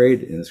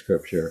portrayed in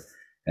Scripture,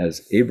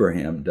 as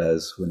Abraham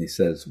does when he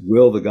says,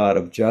 will the God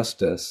of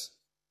justice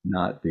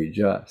not be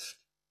just?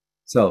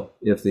 So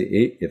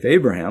if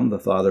Abraham, the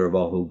father of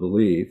all who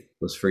believe,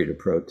 was free to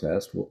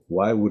protest,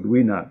 why would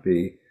we not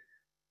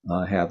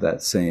have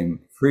that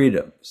same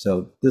freedom?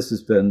 So this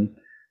has been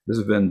this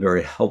has been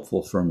very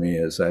helpful for me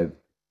as I've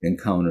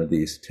encountered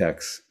these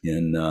texts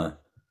in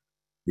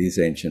these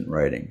ancient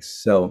writings.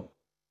 So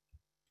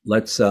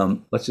let's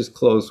just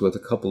close with a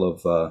couple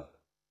of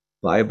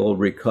Bible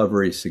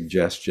recovery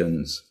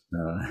suggestions,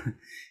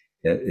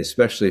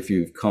 especially if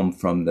you've come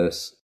from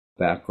this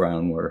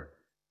background where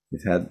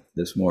you've had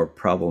this more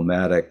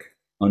problematic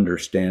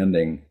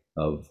understanding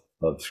of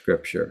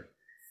Scripture.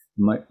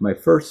 My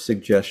first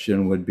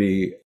suggestion would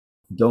be,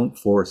 don't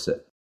force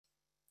it.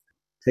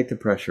 Take the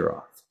pressure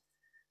off.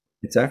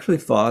 It's actually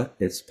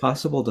it's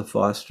possible to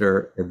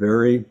foster a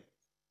very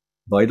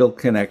vital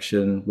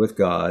connection with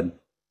God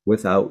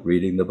without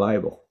reading the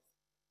Bible.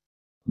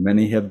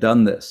 Many have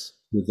done this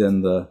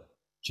within the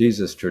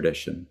Jesus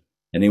tradition.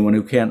 Anyone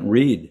who can't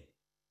read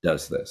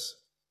does this.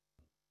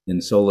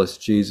 In Solus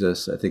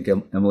Jesus, I think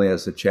Emily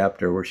has a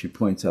chapter where she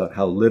points out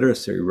how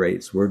literacy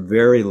rates were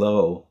very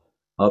low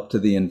up to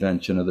the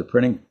invention of the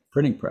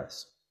printing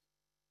press.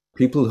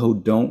 People who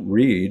don't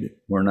read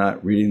were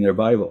not reading their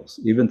Bibles.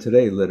 Even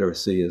today,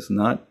 literacy is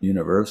not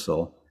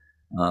universal.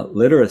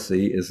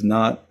 Literacy is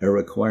not a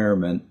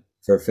requirement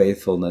for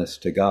faithfulness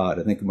to God.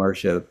 I think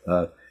Marcia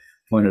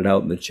pointed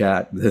out in the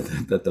chat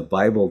that the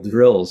Bible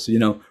drills,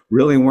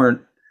 really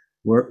were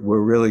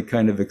really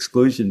kind of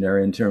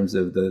exclusionary in terms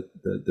of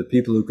the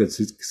people who could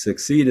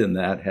succeed in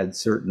that had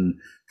certain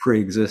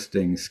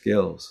pre-existing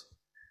skills.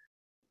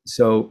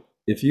 So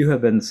if you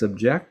have been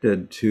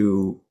subjected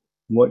to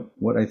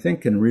what I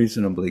think can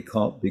reasonably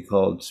be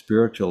called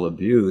spiritual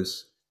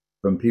abuse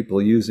from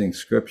people using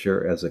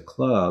Scripture as a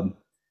club,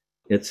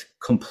 it's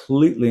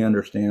completely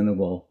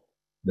understandable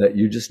that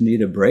you just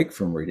need a break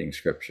from reading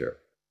Scripture.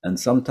 And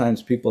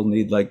sometimes people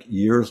need like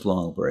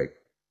years-long break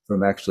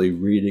from actually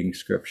reading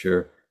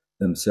Scripture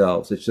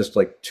themselves. It's just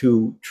like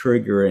too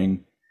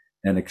triggering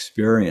an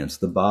experience.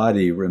 The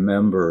body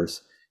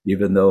remembers,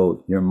 even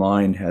though your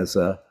mind has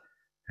a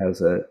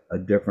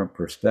different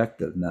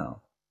perspective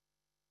now.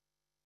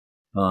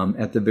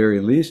 At the very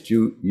least,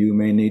 you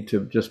may need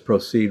to just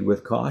proceed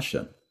with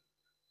caution.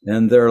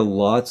 And there are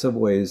lots of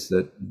ways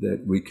that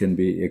we can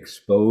be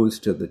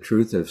exposed to the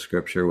truth of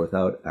Scripture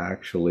without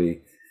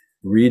actually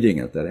reading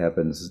it. That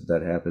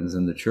happens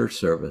in the church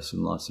service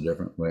in lots of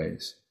different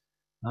ways.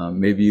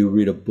 Maybe you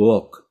read a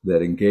book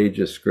that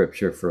engages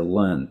Scripture for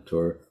Lent,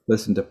 or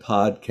listen to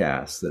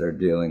podcasts that are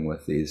dealing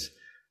with these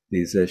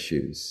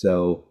issues.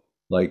 So,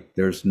 like,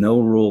 there's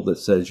no rule that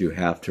says you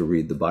have to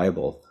read the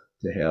Bible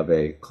to have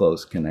a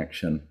close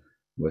connection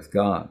with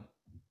God.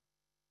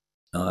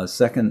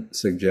 Second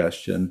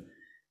suggestion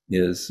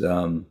is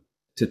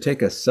to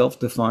take a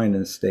self-defined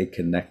and stay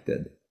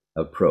connected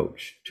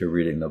approach to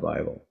reading the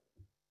Bible.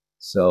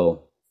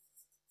 So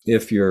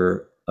if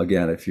your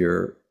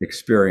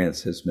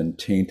experience has been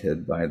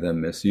tainted by the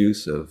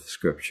misuse of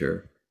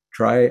Scripture,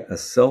 try a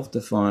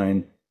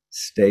self-defined,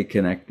 stay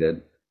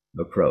connected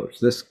approach.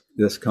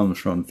 This comes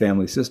from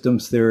family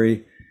systems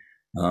theory.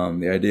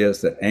 The idea is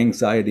that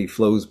anxiety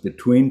flows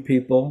between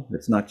people.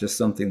 It's not just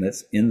something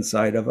that's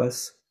inside of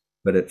us,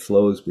 but it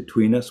flows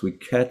between us. We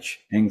catch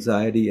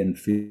anxiety and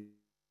fear.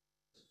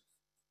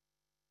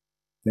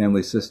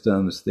 Family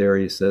systems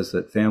theory says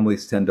that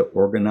families tend to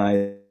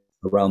organize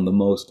around the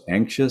most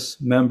anxious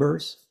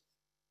members.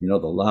 The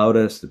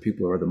loudest, the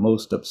people who are the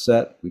most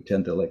upset. We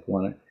tend to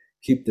want to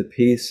keep the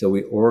peace, so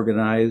we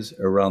organize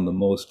around the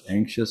most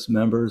anxious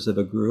members of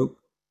a group.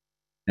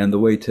 And the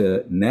way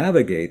to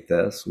navigate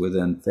this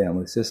within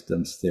family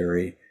systems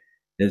theory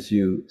is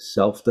you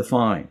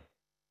self-define.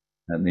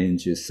 That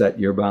means you set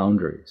your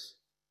boundaries.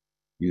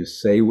 You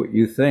say what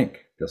you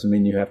think. Doesn't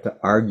mean you have to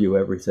argue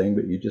everything,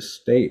 but you just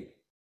state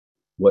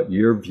what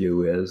your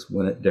view is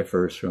when it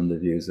differs from the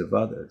views of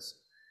others.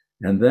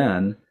 And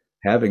then,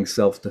 having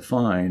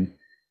self-defined,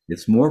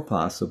 it's more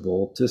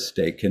possible to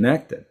stay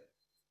connected.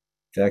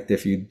 In fact,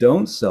 if you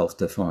don't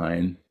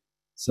self-define,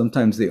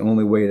 sometimes the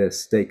only way to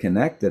stay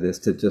connected is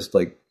to just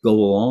go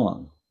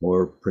along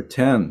or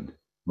pretend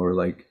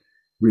or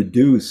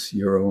reduce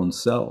your own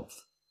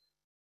self.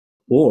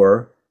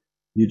 Or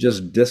you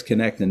just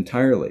disconnect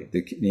entirely.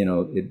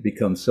 It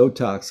becomes so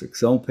toxic,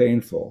 so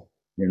painful.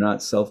 You're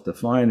not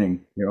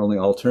self-defining. Your only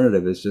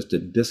alternative is just to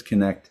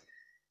disconnect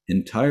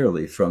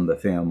entirely from the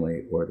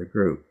family or the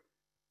group.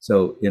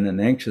 So in an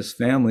anxious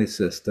family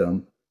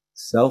system,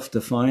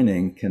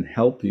 self-defining can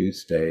help you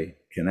stay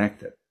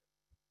connected.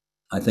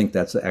 I think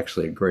that's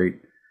actually a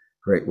great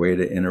way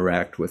to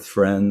interact with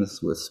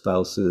friends, with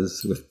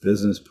spouses, with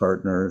business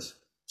partners.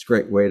 It's a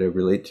great way to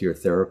relate to your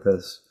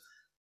therapist.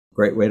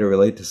 Great way to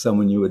relate to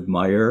someone you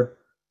admire,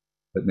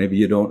 but maybe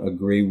you don't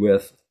agree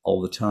with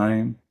all the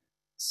time.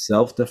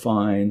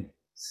 Self-define,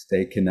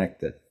 stay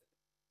connected.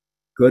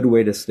 Good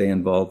way to stay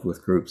involved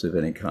with groups of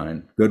any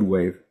kind. Good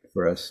way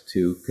for us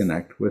to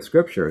connect with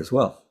Scripture as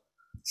well.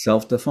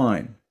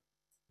 Self-define.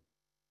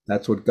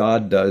 That's what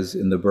God does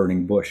in the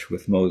burning bush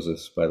with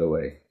Moses, by the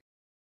way.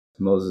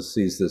 Moses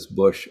sees this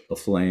bush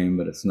aflame,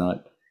 but it's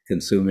not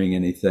consuming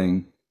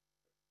anything.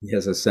 He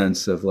has a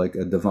sense of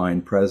a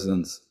divine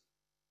presence.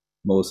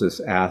 Moses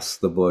asks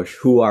the bush,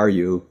 "Who are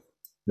you?"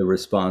 The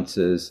response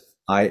is,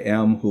 "I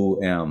am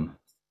who am."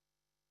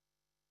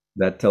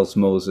 that tells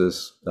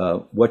Moses,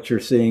 what you're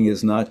seeing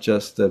is not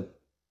just the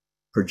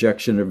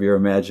projection of your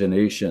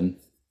imagination,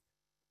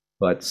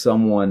 but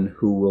someone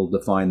who will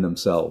define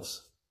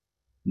themselves,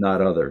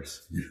 not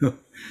others.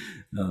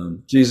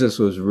 Jesus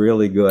was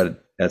really good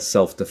at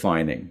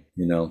self-defining.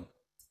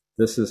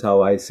 This is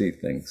how I see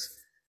things.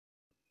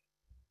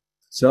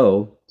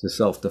 So to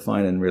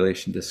self-define in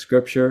relation to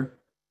Scripture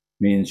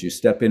means you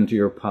step into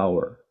your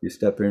power, you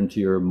step into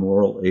your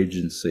moral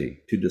agency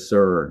to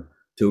discern,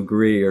 to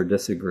agree or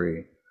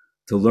disagree,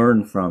 to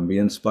learn from, be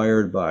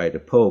inspired by, to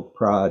poke,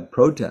 prod,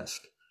 protest.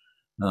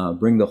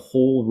 Bring the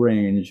whole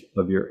range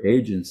of your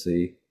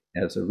agency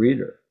as a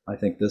reader. I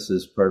think this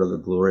is part of the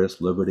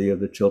glorious liberty of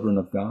the children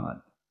of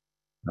God.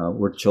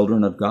 We're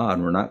children of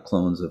God. We're not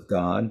clones of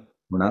God.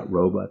 We're not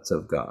robots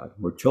of God.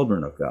 We're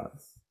children of God.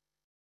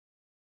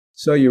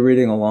 So you're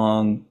reading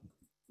along.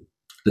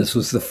 This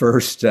was the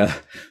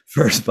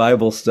first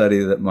Bible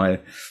study that my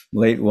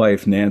late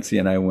wife Nancy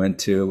and I went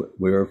to.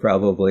 We were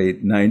probably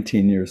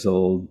 19 years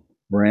old,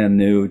 brand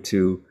new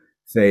to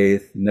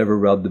faith, never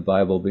read the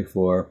Bible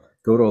before.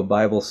 Go to a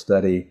Bible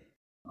study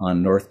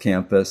on North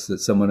Campus that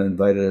someone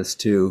invited us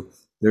to.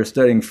 They're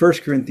studying 1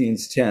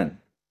 Corinthians 10.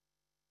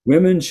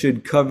 Women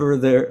should cover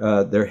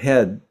their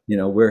head,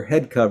 wear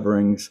head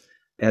coverings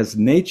as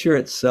nature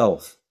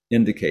itself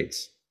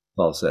indicates,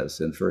 Paul says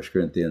in 1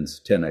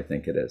 Corinthians 10, I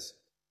think it is.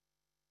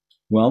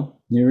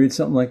 Well, you read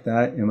something like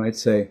that, you might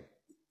say,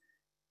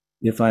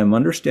 if I'm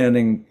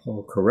understanding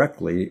Paul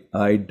correctly,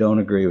 I don't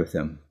agree with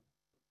him.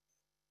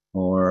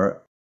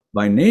 Or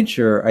by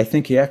nature, I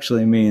think he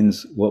actually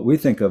means what we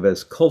think of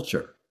as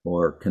culture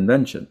or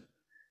convention.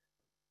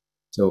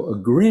 So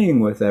agreeing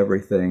with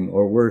everything,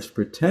 or worse,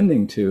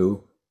 pretending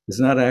to, is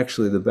not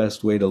actually the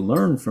best way to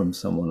learn from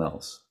someone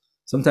else.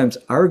 Sometimes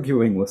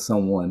arguing with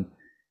someone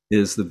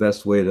is the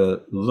best way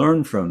to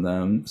learn from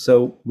them,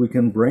 so we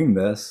can bring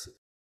this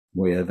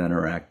way of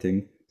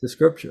interacting to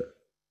Scripture.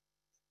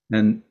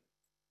 And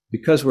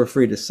because we're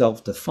free to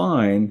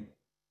self-define,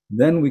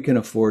 then we can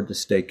afford to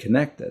stay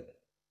connected.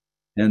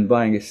 And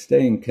by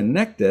staying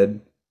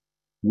connected,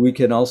 we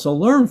can also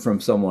learn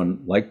from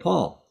someone like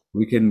Paul.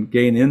 We can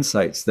gain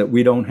insights that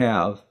we don't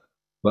have,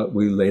 but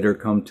we later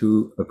come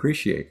to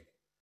appreciate.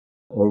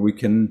 Or we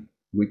can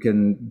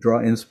draw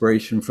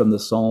inspiration from the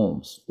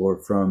Psalms,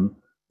 or from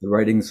the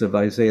writings of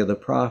Isaiah the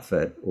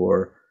prophet,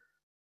 or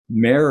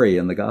Mary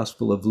in the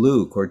Gospel of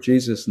Luke, or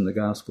Jesus in the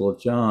Gospel of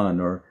John,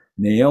 or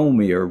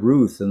Naomi or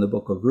Ruth in the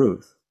book of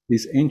Ruth.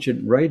 These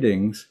ancient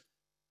writings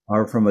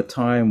are from a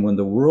time when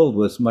the world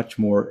was much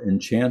more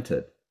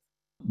enchanted,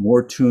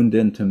 more tuned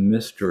into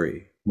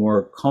mystery,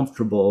 more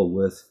comfortable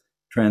with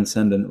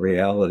transcendent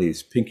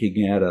realities pinking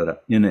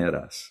in at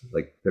us.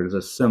 Like there's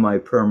a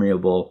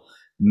semi-permeable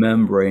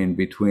membrane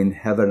between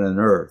heaven and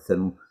earth,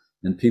 and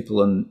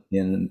people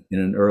in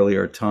an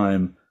earlier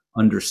time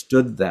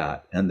understood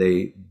that, and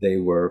they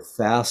were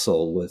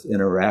facile with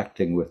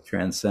interacting with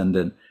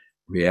transcendent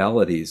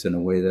realities in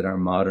a way that our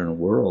modern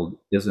world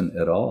isn't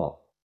at all.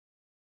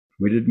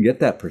 We didn't get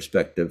that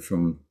perspective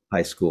from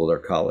high school or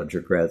college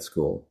or grad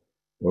school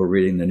or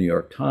reading the New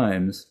York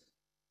Times,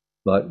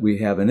 but we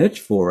have an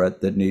itch for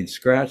it that needs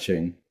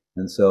scratching.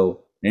 And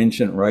so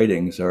ancient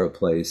writings are a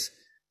place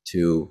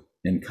to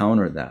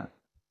encounter that.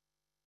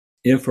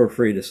 If we're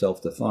free to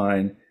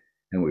self-define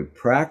and we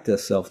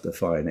practice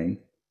self-defining,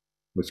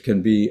 which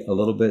can be a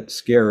little bit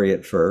scary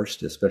at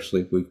first,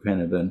 especially if we've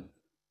kind of been,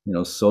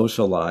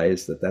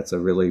 socialized that that's a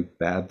really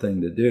bad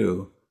thing to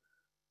do,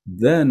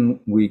 then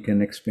we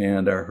can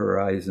expand our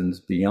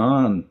horizons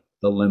beyond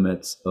the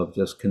limits of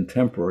just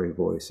contemporary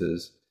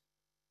voices,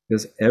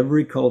 because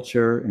every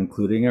culture,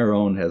 including our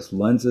own, has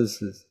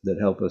lenses that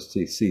help us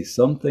to see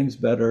some things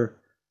better,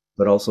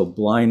 but also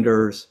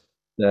blinders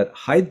that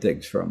hide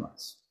things from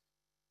us.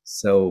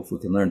 So if we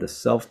can learn to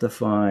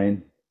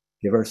self-define,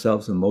 give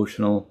ourselves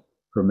emotional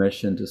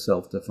permission to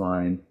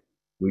self-define,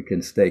 we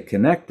can stay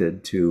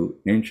connected to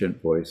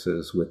ancient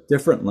voices with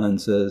different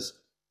lenses,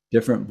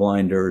 different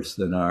blinders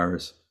than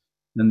ours.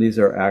 And these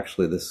are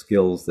actually the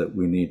skills that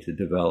we need to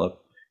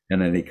develop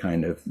in any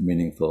kind of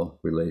meaningful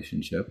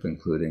relationship,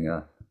 including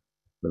a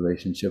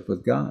relationship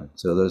with God.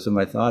 So those are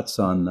my thoughts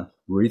on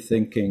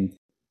rethinking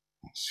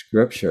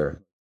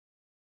Scripture.